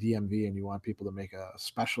like at the DMV and you want people to make a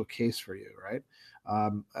special case for you, right?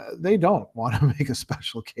 They don't want to make a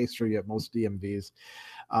special case for you at most DMVs.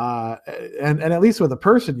 And at least with a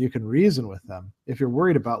person, you can reason with them. If you're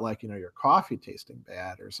worried about like, your coffee tasting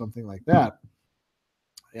bad or something like that,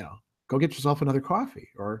 go get yourself another coffee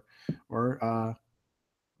or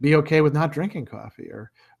be okay with not drinking coffee,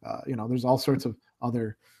 or there's all sorts of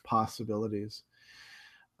other possibilities.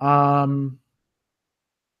 Let me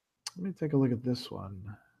take a look at this one.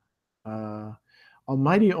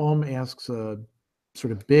 Almighty Om asks a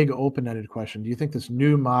sort of big open-ended question. Do you think this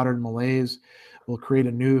new modern malaise will create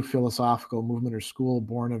a new philosophical movement or school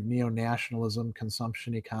born of neo-nationalism,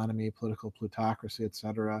 consumption economy, political plutocracy,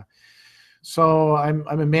 etc.? So I'm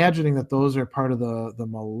imagining that those are part of the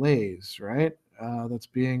malaise, right? That's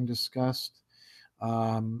being discussed.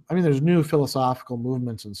 There's new philosophical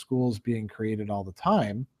movements in schools being created all the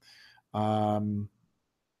time.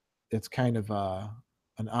 It's kind of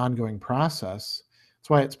an ongoing process.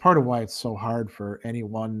 It's part of why it's so hard for any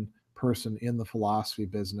one person in the philosophy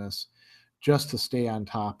business just to stay on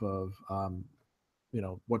top of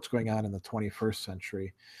what's going on in the 21st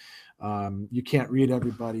century. You can't read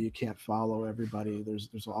everybody, you can't follow everybody. There's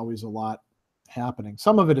always a lot happening.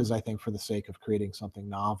 Some of it is, I think, for the sake of creating something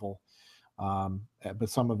novel, but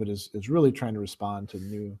some of it is really trying to respond to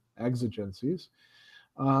new exigencies.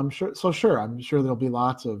 I'm sure there'll be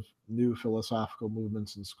lots of new philosophical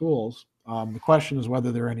movements in schools. The question is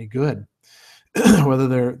whether they're any good, whether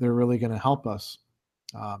they're really going to help us,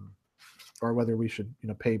 or whether we should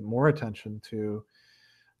pay more attention to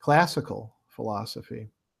classical philosophy.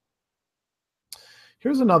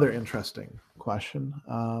 Here's another interesting question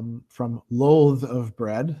from Loathe of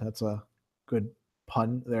Bread. That's a good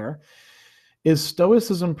pun there. Is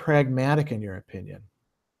Stoicism pragmatic in your opinion?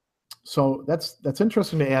 So that's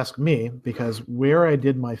interesting to ask me, because where I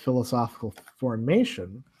did my philosophical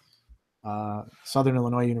formation, Southern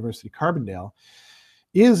Illinois University, Carbondale,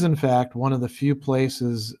 is in fact one of the few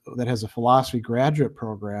places that has a philosophy graduate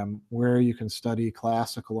program where you can study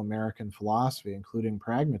classical American philosophy, including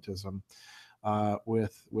pragmatism,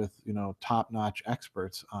 with top-notch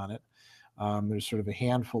experts on it. There's sort of a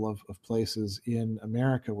handful of places in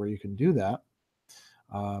America where you can do that.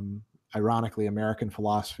 Ironically, American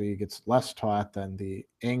philosophy gets less taught than the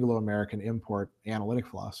Anglo-American import analytic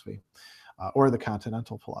philosophy or the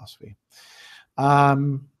continental philosophy.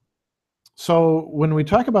 So when we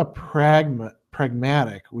talk about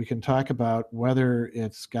pragmatic, we can talk about whether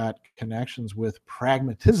it's got connections with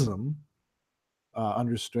pragmatism,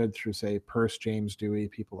 understood through, say, Peirce, James Dewey,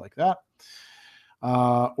 people like that,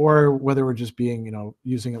 or whether we're just being,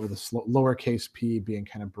 using it with a lowercase p, being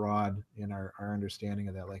kind of broad in our understanding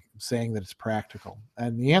of that, like saying that it's practical.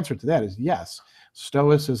 And the answer to that is yes.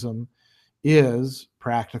 Stoicism is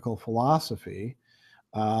practical philosophy.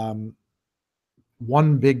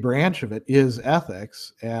 One big branch of it is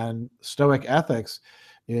ethics, and Stoic ethics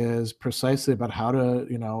is precisely about how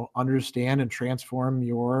to understand and transform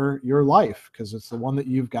your life, because it's the one that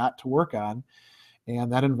you've got to work on.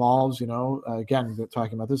 And that involves, again,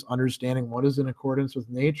 talking about this, understanding what is in accordance with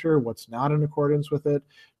nature, what's not in accordance with it,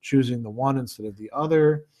 choosing the one instead of the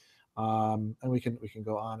other. And we can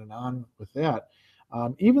go on and on with that.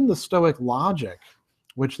 Even the Stoic logic,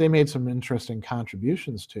 which they made some interesting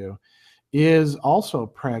contributions to, is also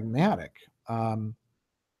pragmatic, in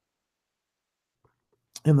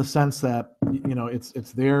the sense that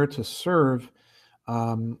it's there to serve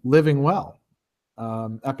living well.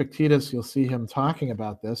 Epictetus, you'll see him talking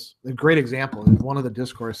about this. A great example in one of the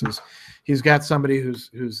discourses, he's got somebody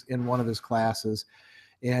who's in one of his classes,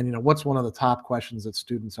 and what's one of the top questions that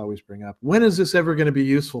students always bring up? When is this ever going to be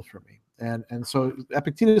useful for me? And so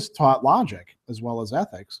Epictetus taught logic as well as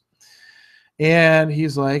ethics. And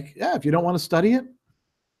he's like, yeah, if you don't want to study it,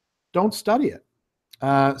 don't study it.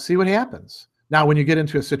 See what happens. Now, when you get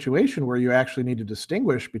into a situation where you actually need to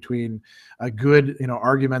distinguish between a good,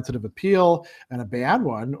 argumentative appeal and a bad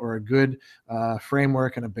one, or a good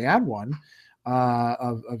framework and a bad one,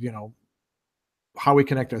 of how we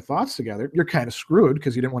connect our thoughts together, you're kind of screwed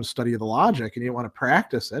because you didn't want to study the logic and you didn't want to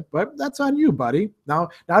practice it. But that's on you, buddy. Now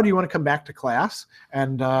do you want to come back to class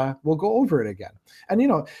and we'll go over it again?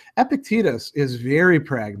 And Epictetus is very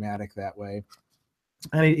pragmatic that way,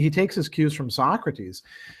 and he takes his cues from Socrates.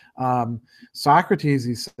 Socrates,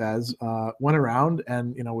 he says, went around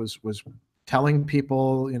and was telling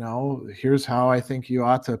people, here's how I think you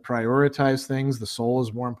ought to prioritize things. The soul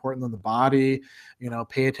is more important than the body.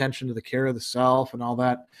 Pay attention to the care of the self and all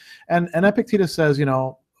that. And Epictetus says,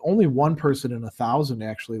 only one person in 1,000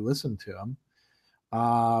 actually listened to him.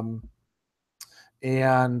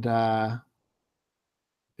 And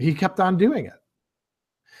he kept on doing it.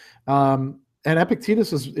 And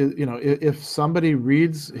Epictetus is, if somebody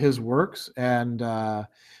reads his works and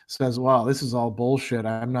says, well, this is all bullshit,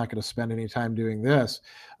 I'm not going to spend any time doing this,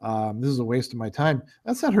 this is a waste of my time,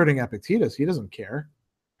 that's not hurting Epictetus. He doesn't care,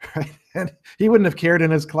 right? And he wouldn't have cared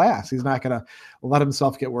in his class. He's not going to let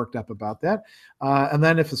himself get worked up about that. And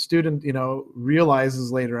then if a student,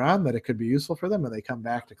 realizes later on that it could be useful for them and they come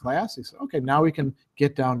back to class, he says, okay, now we can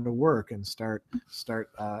get down to work and start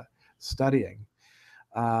studying.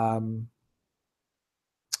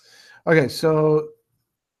 Okay, so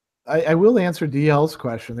I will answer DL's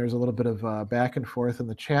question. There's a little bit of back and forth in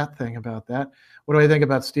the chat thing about that. What do I think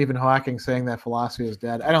about Stephen Hawking saying that philosophy is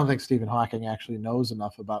dead? I don't think Stephen Hawking actually knows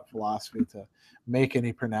enough about philosophy to make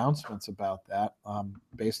any pronouncements about that,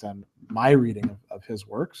 based on my reading of his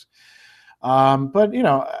works. But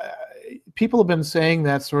people have been saying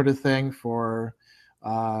that sort of thing for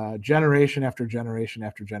generation after generation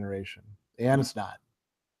after generation, and it's not.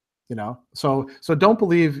 So don't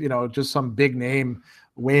believe just some big name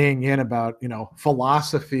weighing in about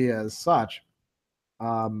philosophy as such.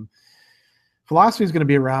 Philosophy is going to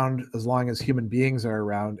be around as long as human beings are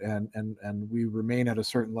around, and we remain at a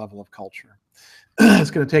certain level of culture. It's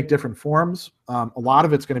going to take different forms. A lot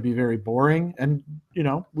of it's going to be very boring, and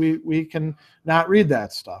we can not read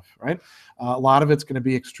that stuff, right? A lot of it's going to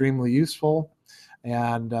be extremely useful,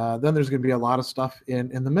 and then there's going to be a lot of stuff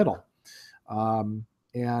in the middle.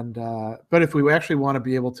 But if we actually want to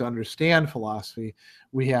be able to understand philosophy,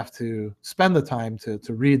 we have to spend the time to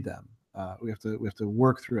read them. We have to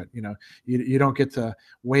work through it. You don't get to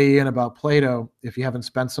weigh in about Plato if you haven't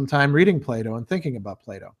spent some time reading Plato and thinking about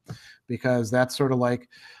Plato, because that's sort of like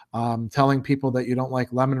telling people that you don't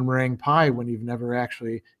like lemon meringue pie when you've never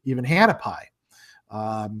actually even had a pie.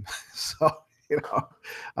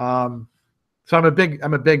 So I'm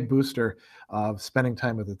a big booster of spending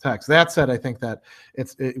time with the text. That said, I think that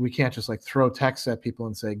we can't just like throw text at people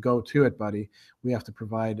and say, go to it, buddy. We have to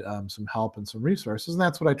provide some help and some resources. And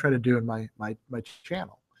that's what I try to do in my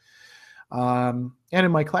channel and in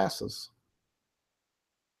my classes.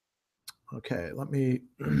 Okay, let me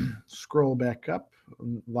scroll back up. A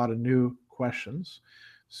lot of new questions.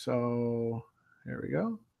 So here we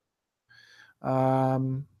go.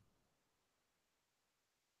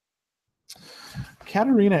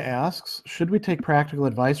 Katerina asks, should we take practical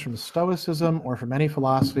advice from Stoicism or from any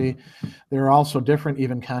philosophy? They're also different,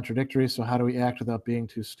 even contradictory. So how do we act without being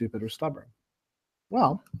too stupid or stubborn?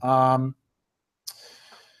 Well,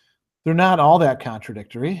 they're not all that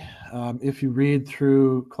contradictory. If you read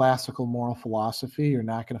through classical moral philosophy, you're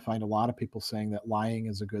not going to find a lot of people saying that lying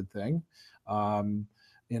is a good thing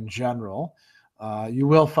in general. You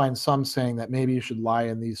will find some saying that maybe you should lie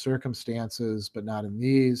in these circumstances, but not in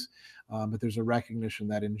these. But there's a recognition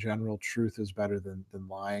that in general, truth is better than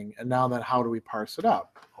lying. And now then, how do we parse it out?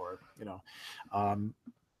 Or,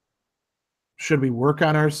 should we work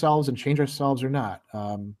on ourselves and change ourselves or not?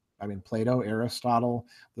 I mean, Plato, Aristotle,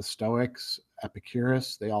 the Stoics,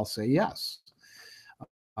 Epicurus, they all say yes.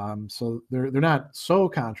 So they're not so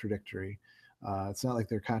contradictory. It's not like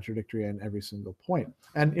they're contradictory on every single point.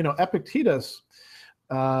 And, Epictetus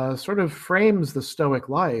sort of frames the Stoic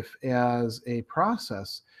life as a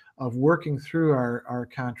process of working through our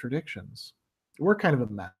contradictions. We're kind of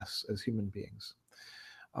a mess as human beings.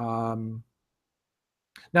 Now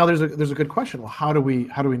there's a good question. Well, how do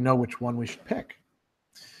we know which one we should pick?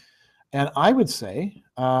 And I would say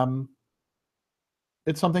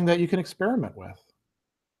it's something that you can experiment with,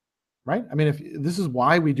 right? I mean, if this is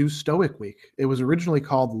why we do Stoic Week. It was originally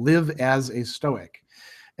called Live as a Stoic.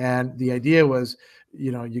 And the idea was,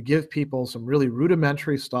 you give people some really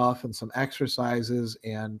rudimentary stuff and some exercises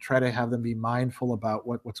and try to have them be mindful about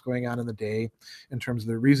what's going on in the day in terms of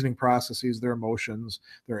their reasoning processes, their emotions,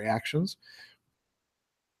 their actions.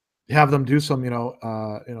 Have them do some,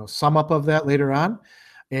 sum up of that later on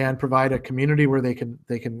and provide a community where they can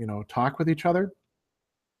talk with each other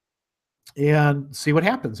and see what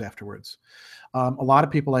happens afterwards. A lot of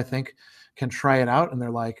people, I think, can try it out and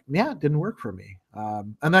they're like, yeah, it didn't work for me.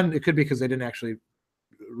 And then it could be because they didn't actually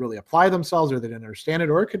really apply themselves or they didn't understand it,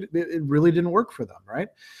 or it really didn't work for them, right?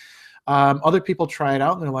 Other people try it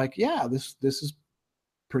out and they're like, yeah, this is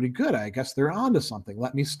pretty good. I guess they're onto something.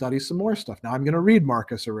 Let me study some more stuff. Now I'm going to read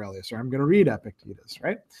Marcus Aurelius or I'm going to read Epictetus,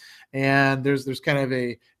 right? And there's kind of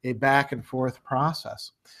a back and forth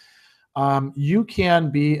process. You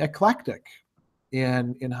can be eclectic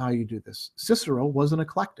in how you do this. Cicero was an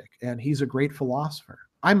eclectic, and he's a great philosopher.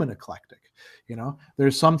 I'm an eclectic.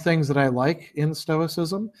 There's some things that I like in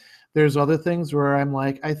Stoicism. There's other things where I'm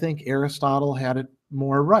like, I think Aristotle had it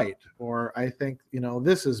more right, or I think,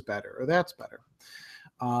 this is better or that's better.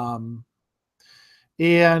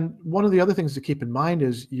 And one of the other things to keep in mind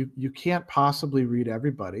is you can't possibly read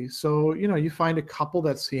everybody. So, you find a couple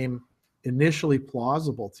that seem initially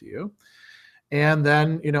plausible to you, and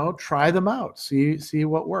then, try them out, see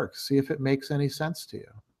what works, see if it makes any sense to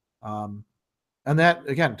you. And that,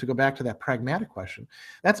 again, to go back to that pragmatic question,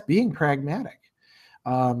 that's being pragmatic.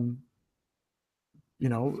 You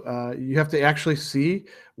have to actually see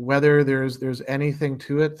whether there's anything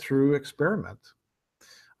to it through experiment.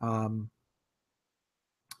 Now,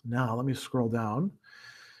 let me scroll down.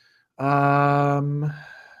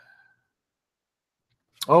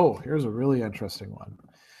 Here's a really interesting one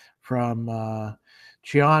from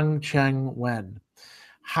Chiang Cheng Wen.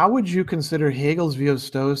 How would you consider Hegel's view of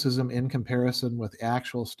Stoicism in comparison with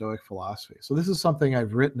actual Stoic philosophy? So this is something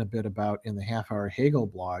I've written a bit about in the Half Hour Hegel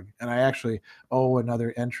blog, and I actually owe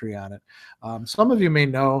another entry on it. Some of you may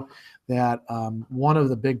know that one of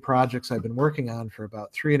the big projects I've been working on for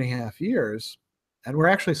about 3.5 years, and we're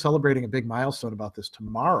actually celebrating a big milestone about this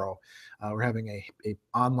tomorrow. We're having a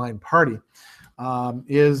online party,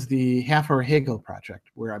 is the Half Hour Hegel project,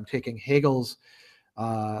 where I'm taking Hegel's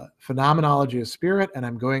phenomenology of spirit, and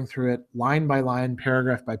I'm going through it line by line,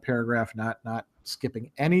 paragraph by paragraph, not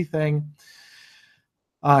skipping anything,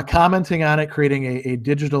 commenting on it, creating a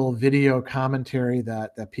digital video commentary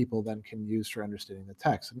that people then can use for understanding the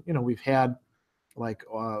text. And we've had like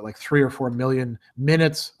 3 or 4 million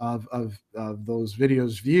minutes of those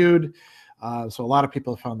videos viewed, so a lot of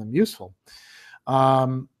people have found them useful.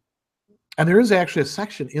 And there is actually a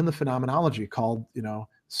section in the phenomenology called,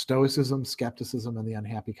 Stoicism, Skepticism, and the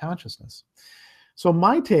Unhappy Consciousness. So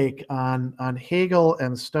my take on Hegel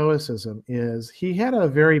and Stoicism is he had a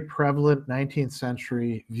very prevalent 19th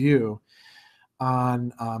century view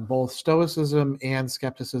on both Stoicism and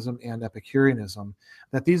skepticism and Epicureanism,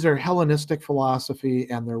 that these are Hellenistic philosophy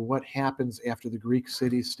and they're what happens after the Greek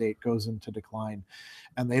city-state goes into decline.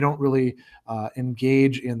 And they don't really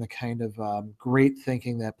engage in the kind of great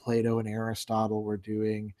thinking that Plato and Aristotle were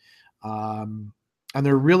doing. And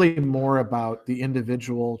they're really more about the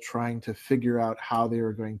individual trying to figure out how they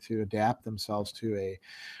were going to adapt themselves to a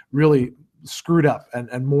really screwed up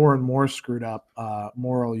and more screwed up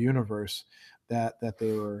moral universe that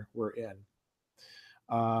they were in.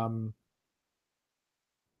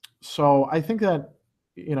 So I think that,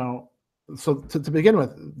 so to begin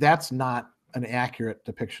with, that's not an accurate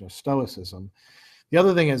depiction of Stoicism. The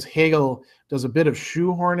other thing is Hegel does a bit of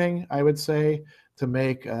shoehorning, I would say, to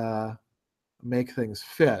make things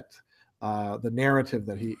fit the narrative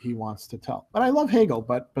that he wants to tell. But I love Hegel,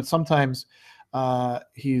 but sometimes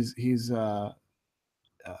he's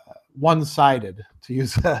one-sided, to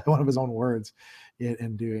use one of his own words,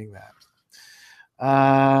 in doing that.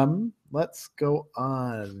 Let's go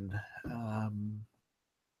on.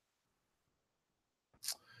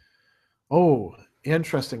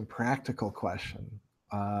 Interesting practical question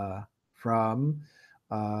from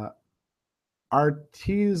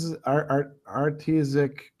Artesic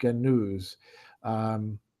Ganuz,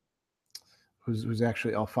 who's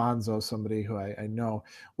actually Alfonso, somebody who I know.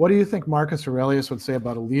 What do you think Marcus Aurelius would say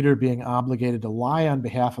about a leader being obligated to lie on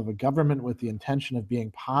behalf of a government with the intention of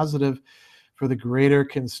being positive for the greater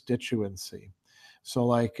constituency? So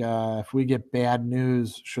like if we get bad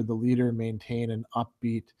news, should the leader maintain an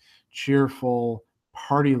upbeat, cheerful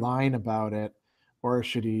party line about it, or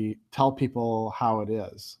should he tell people how it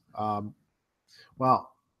is?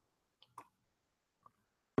 Well,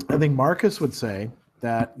 I think Marcus would say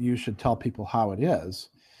that you should tell people how it is.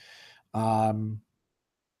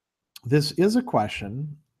 This is a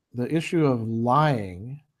question, the issue of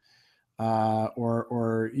lying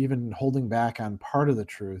or even holding back on part of the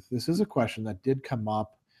truth. This is a question that did come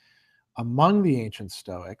up among the ancient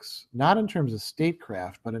Stoics, not in terms of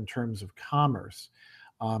statecraft, but in terms of commerce.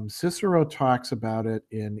 Cicero talks about it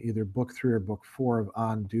in either book 3 or book 4 of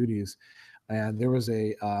On Duties, and there was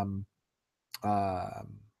a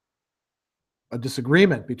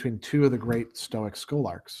disagreement between two of the great Stoic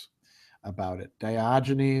scholarchs about it.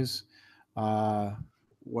 Diogenes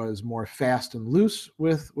was more fast and loose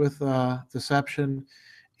with deception,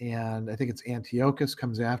 and I think it's Antiochus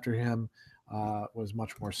comes after him, was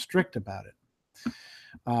much more strict about it.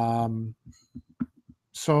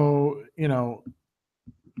 So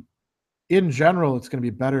in general, it's going to be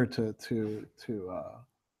better to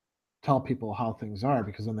tell people how things are,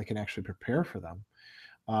 because then they can actually prepare for them.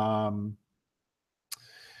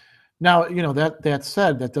 Now, that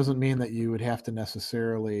said, that doesn't mean that you would have to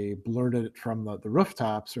necessarily blurt it from the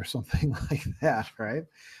rooftops or something like that, right?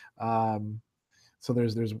 So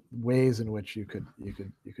there's ways in which you could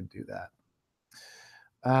do that.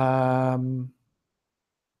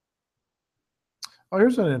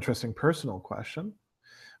 Here's an interesting personal question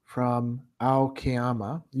from Ao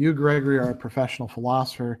Kiyama. You, Gregory, are a professional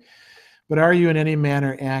philosopher, but are you in any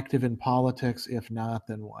manner active in politics? If not,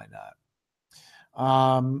 then why not?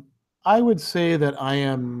 I would say that I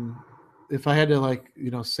am, if I had to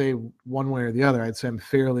say one way or the other, I'd say I'm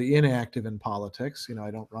fairly inactive in politics. I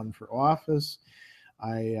don't run for office.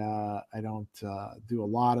 I don't do a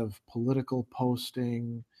lot of political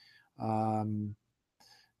posting. And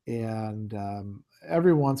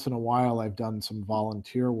every once in a while I've done some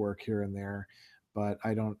volunteer work here and there, but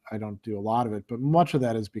I don't do a lot of it. But much of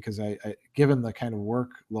that is because I given the kind of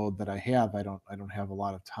workload that I have, I don't have a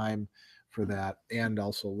lot of time for that, and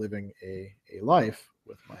also living a life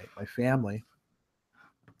with my family.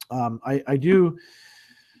 I do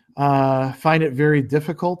find it very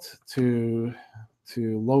difficult to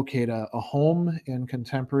locate a home in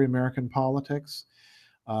contemporary American politics.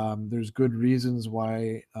 There's good reasons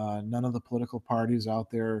why none of the political parties out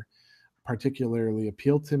there particularly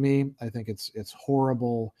appeal to me. I think it's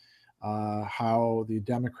horrible how the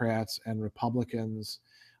Democrats and Republicans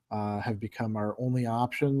have become our only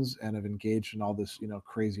options and have engaged in all this,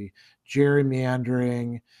 crazy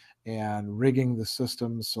gerrymandering and rigging the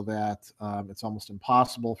systems so that it's almost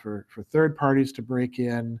impossible for third parties to break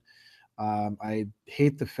in. I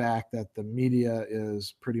hate the fact that the media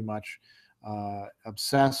is pretty much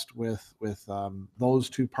obsessed with those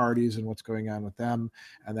two parties and what's going on with them,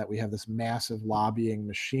 and that we have this massive lobbying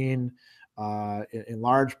machine, in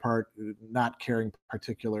large part not caring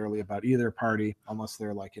particularly about either party, unless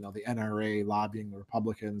they're like the NRA lobbying the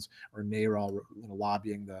Republicans, or NARAL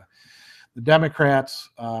lobbying the Democrats.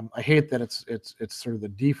 I hate that it's sort of the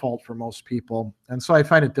default for most people, and so I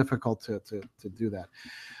find it difficult to do that.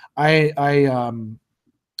 I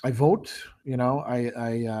vote.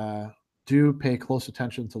 I do pay close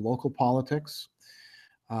attention to local politics,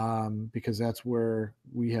 because that's where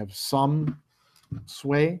we have some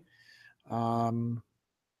sway. Um,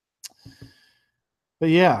 but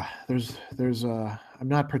yeah, I'm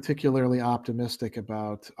not particularly optimistic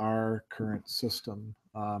about our current system.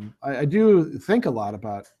 I do think a lot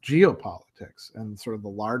about geopolitics and sort of the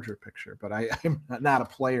larger picture, but I'm not a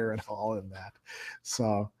player at all in that.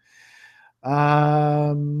 So,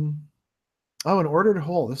 um, oh, an ordered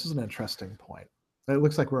whole. This is an interesting point. It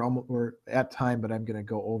looks like we're at time, but I'm going to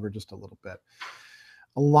go over just a little bit.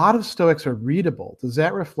 A lot of Stoics are readable. Does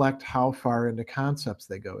that reflect how far into concepts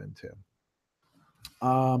they go into?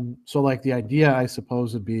 So like the idea, I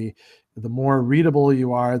suppose, would be the more readable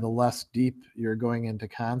you are, the less deep you're going into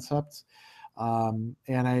concepts. And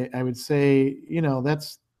I would say,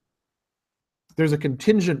 there's a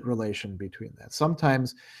contingent relation between that.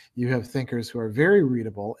 Sometimes you have thinkers who are very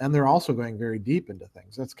readable and they're also going very deep into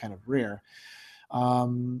things. That's kind of rare.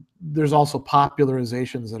 There's also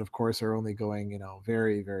popularizations that, of course, are only going,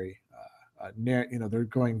 very, very, they're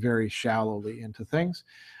going very shallowly into things.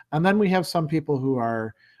 And then we have some people who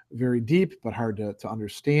are very deep but hard to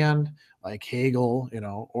understand, like Hegel,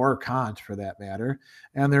 or Kant for that matter.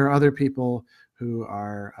 And there are other people who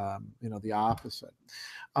are, the opposite.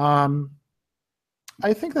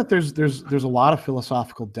 I think that there's a lot of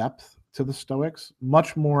philosophical depth to the Stoics,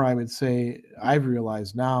 much more, I would say, I've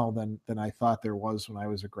realized now than I thought there was when I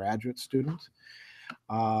was a graduate student.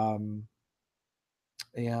 Um,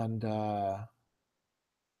 and um,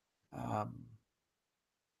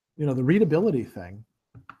 the readability thing.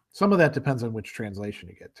 Some of that depends on which translation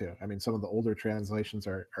you get too. I mean, some of the older translations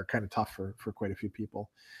are kind of tough for quite a few people.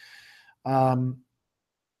 Um,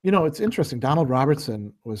 it's interesting. Donald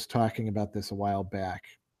Robertson was talking about this a while back.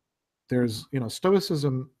 There's,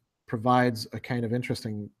 Stoicism provides a kind of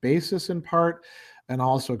interesting basis in part, and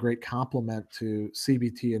also a great complement to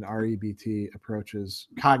CBT and REBT approaches,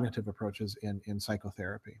 cognitive approaches in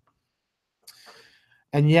psychotherapy.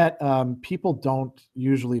 And yet, people don't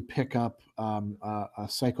usually pick up a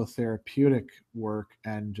psychotherapeutic work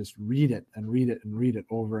and just read it and read it and read it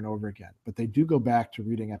over and over again. But they do go back to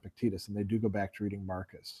reading Epictetus, and they do go back to reading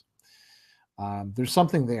Marcus. There's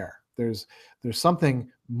something there. There's something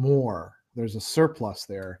more. There's a surplus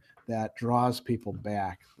there that draws people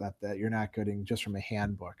back that you're not getting just from a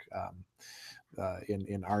handbook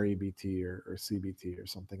in REBT or CBT or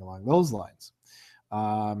something along those lines.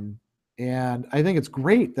 And I think it's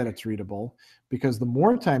great that it's readable, because the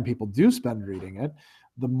more time people do spend reading it,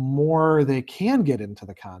 the more they can get into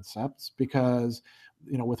the concepts, because,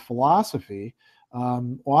 with philosophy,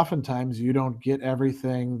 oftentimes you don't get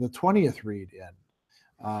everything the 20th read in.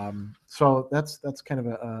 So that's kind of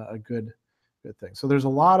a good thing. So there's a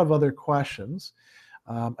lot of other questions.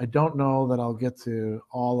 I don't know that I'll get to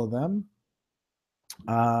all of them.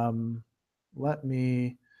 Let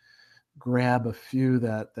me grab a few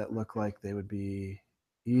that look like they would be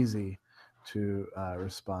easy to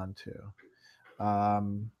respond to.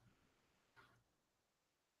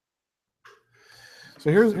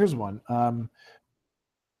 So here's one.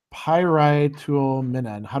 Pyrai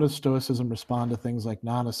Minen. How does Stoicism respond to things like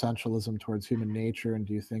non-essentialism towards human nature? And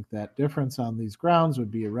do you think that difference on these grounds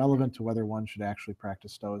would be irrelevant to whether one should actually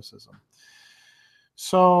practice Stoicism?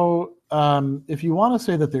 So if you want to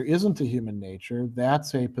say that there isn't a human nature,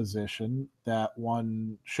 that's a position that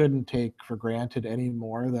one shouldn't take for granted any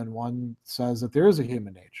more than one says that there is a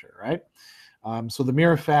human nature, right? So the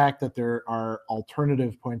mere fact that there are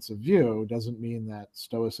alternative points of view doesn't mean that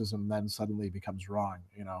Stoicism then suddenly becomes wrong,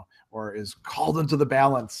 or is called into the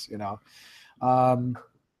balance,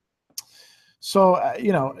 So,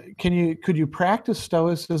 could you practice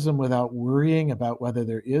Stoicism without worrying about whether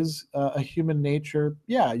there is a human nature?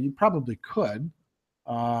 Yeah, you probably could.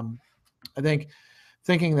 I think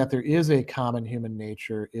thinking that there is a common human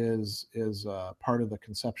nature is part of the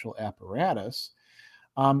conceptual apparatus.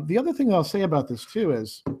 The other thing I'll say about this too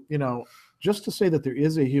is, just to say that there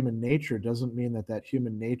is a human nature doesn't mean that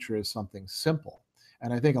human nature is something simple.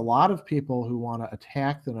 And I think a lot of people who want to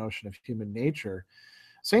attack the notion of human nature,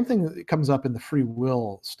 same thing that comes up in the free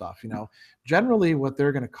will stuff. Generally what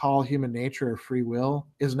they're going to call human nature or free will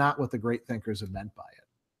is not what the great thinkers have meant by it.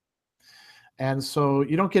 And so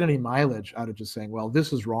you don't get any mileage out of just saying, well,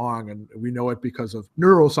 this is wrong and we know it because of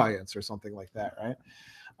neuroscience or something like that, right?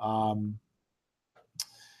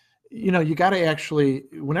 You got to actually,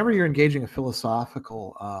 whenever you're engaging a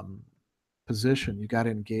philosophical position, you got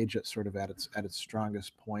to engage it sort of at its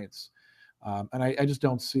strongest points. And I just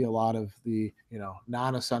don't see a lot of the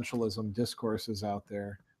non-essentialism discourses out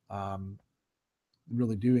there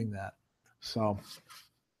really doing that. So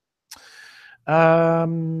let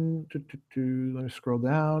me scroll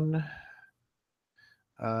down.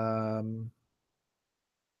 Um,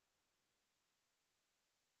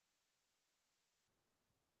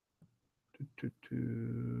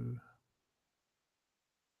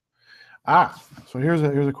 so here's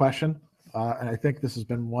a question, and I think this has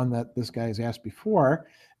been one that this guy has asked before,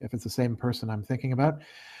 if it's the same person I'm thinking about.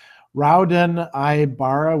 Rowden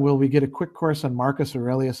Ibarra, will we get a quick course on Marcus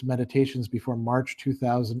Aurelius Meditations before March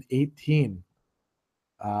 2018?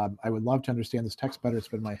 I would love to understand this text better. It's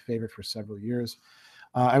been my favorite for several years.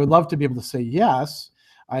 I would love to be able to say yes.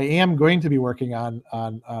 I am going to be working on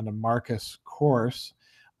a Marcus course.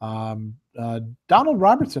 Donald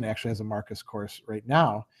Robertson actually has a Marcus course right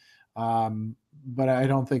now, but I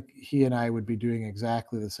don't think he and I would be doing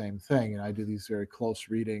exactly the same thing. And I do these very close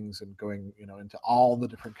readings and going, into all the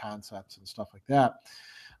different concepts and stuff like that.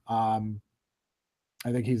 I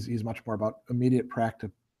think he's much more about immediate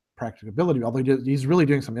practicability, although he's really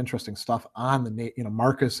doing some interesting stuff on the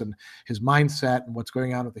Marcus and his mindset and what's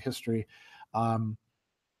going on with the history.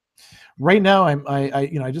 Right now,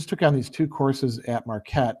 I just took on these 2 courses at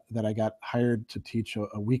Marquette that I got hired to teach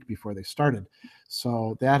a week before they started,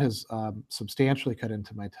 so that has substantially cut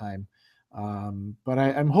into my time. But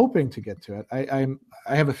I'm hoping to get to it. I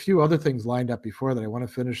have a few other things lined up before that. I want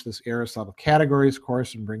to finish this Aristotle categories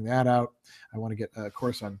course and bring that out. I want to get a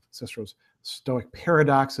course on Cicero's Stoic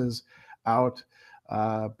paradoxes out.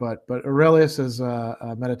 But Aurelius's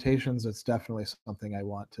meditations, it's definitely something I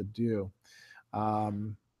want to do.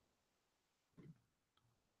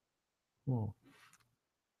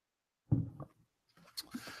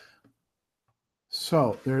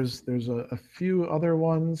 So there's a few other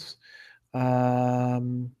ones. Let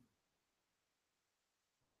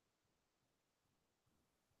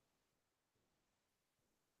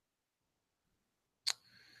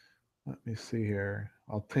me see here.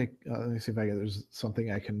 Let me see if there's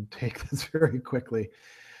something I can take this very quickly,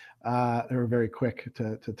 or very quick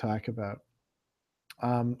to talk about.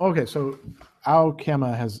 Okay, so Ao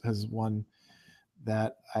Kema has one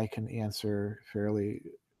that I can answer fairly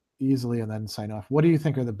easily and then sign off. What do you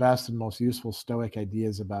think are the best and most useful Stoic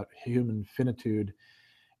ideas about human finitude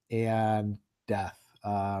and death?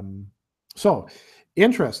 So,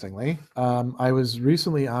 interestingly, I was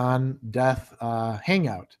recently on Death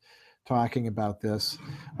Hangout talking about this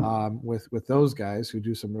with those guys who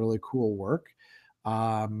do some really cool work.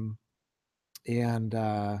 And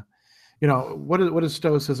what does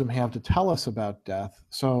Stoicism have to tell us about death?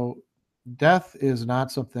 So, death is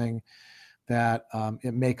not something that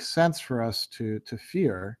it makes sense for us to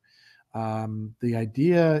fear. The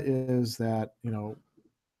idea is that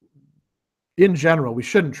in general, we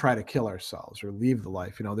shouldn't try to kill ourselves or leave the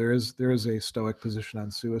life. There is a Stoic position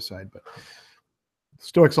on suicide, but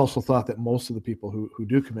Stoics also thought that most of the people who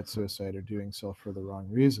do commit suicide are doing so for the wrong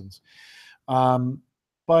reasons.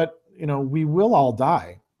 But we will all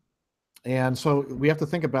die, and so we have to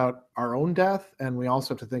think about our own death, and we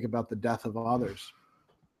also have to think about the death of others.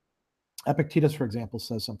 Epictetus, for example,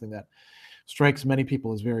 says something that strikes many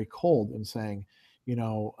people as very cold in saying,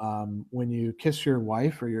 when you kiss your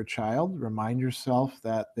wife or your child, remind yourself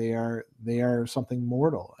that they are something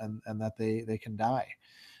mortal, and that they can die.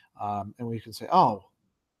 And we can say, oh,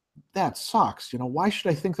 that sucks. Why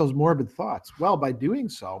should I think those morbid thoughts? Well, by doing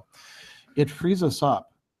so, it frees us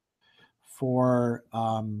up for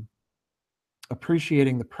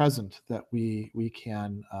appreciating the present that we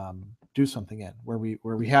can do something in, where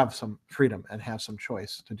we have some freedom and have some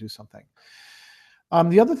choice to do something.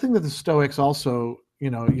 The other thing that the Stoics also,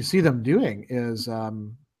 you see them doing is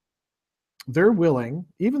they're willing,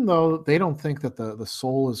 even though they don't think that the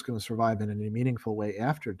soul is going to survive in any meaningful way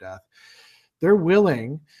after death, they're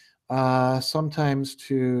willing sometimes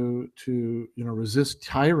to resist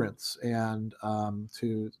tyrants and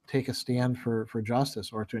to take a stand for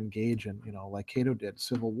justice, or to engage in, like Cato did,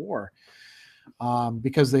 civil war,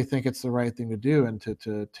 because they think it's the right thing to do, and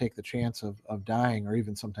to take the chance of dying, or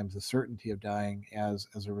even sometimes the certainty of dying as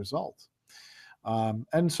a result.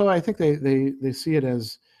 And so I think they see it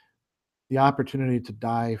as the opportunity to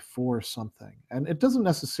die for something, and it doesn't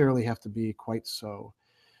necessarily have to be quite so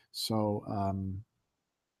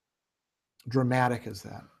dramatic as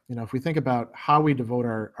that. If we think about how we devote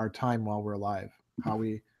our time while we're alive, how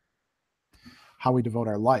we devote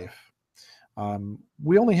our life,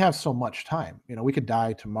 we only have so much time. We could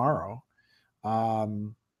die tomorrow, or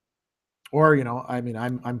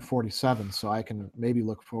I'm 47, so I can maybe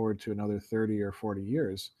look forward to another 30 or 40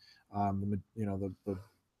 years. The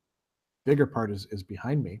bigger part is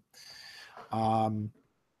behind me, and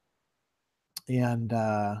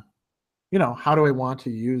how do I want to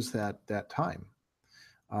use that time?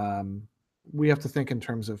 We have to think in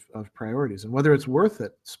terms of priorities and whether it's worth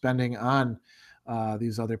it spending on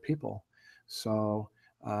these other people. So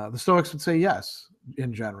the Stoics would say yes,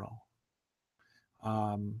 in general.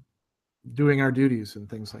 Doing our duties and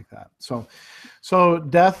things like that. So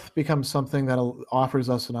death becomes something that offers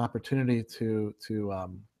us an opportunity to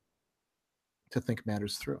think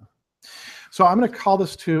matters through. So I'm going to call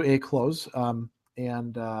this to a close,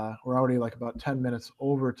 and we're already like about 10 minutes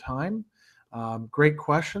over time. Great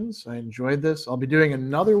questions. I enjoyed this. I'll be doing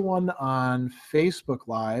another one on Facebook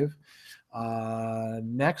Live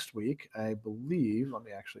next week, I believe. Let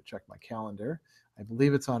me actually check my calendar. I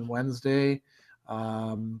believe it's on Wednesday,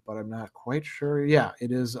 but I'm not quite sure. Yeah,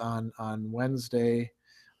 it is on Wednesday.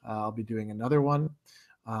 I'll be doing another one.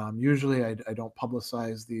 Usually I don't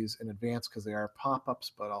publicize these in advance because they are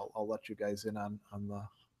pop-ups, but I'll let you guys in on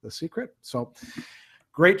the secret. So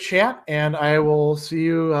great chat, and I will see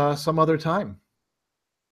you some other time.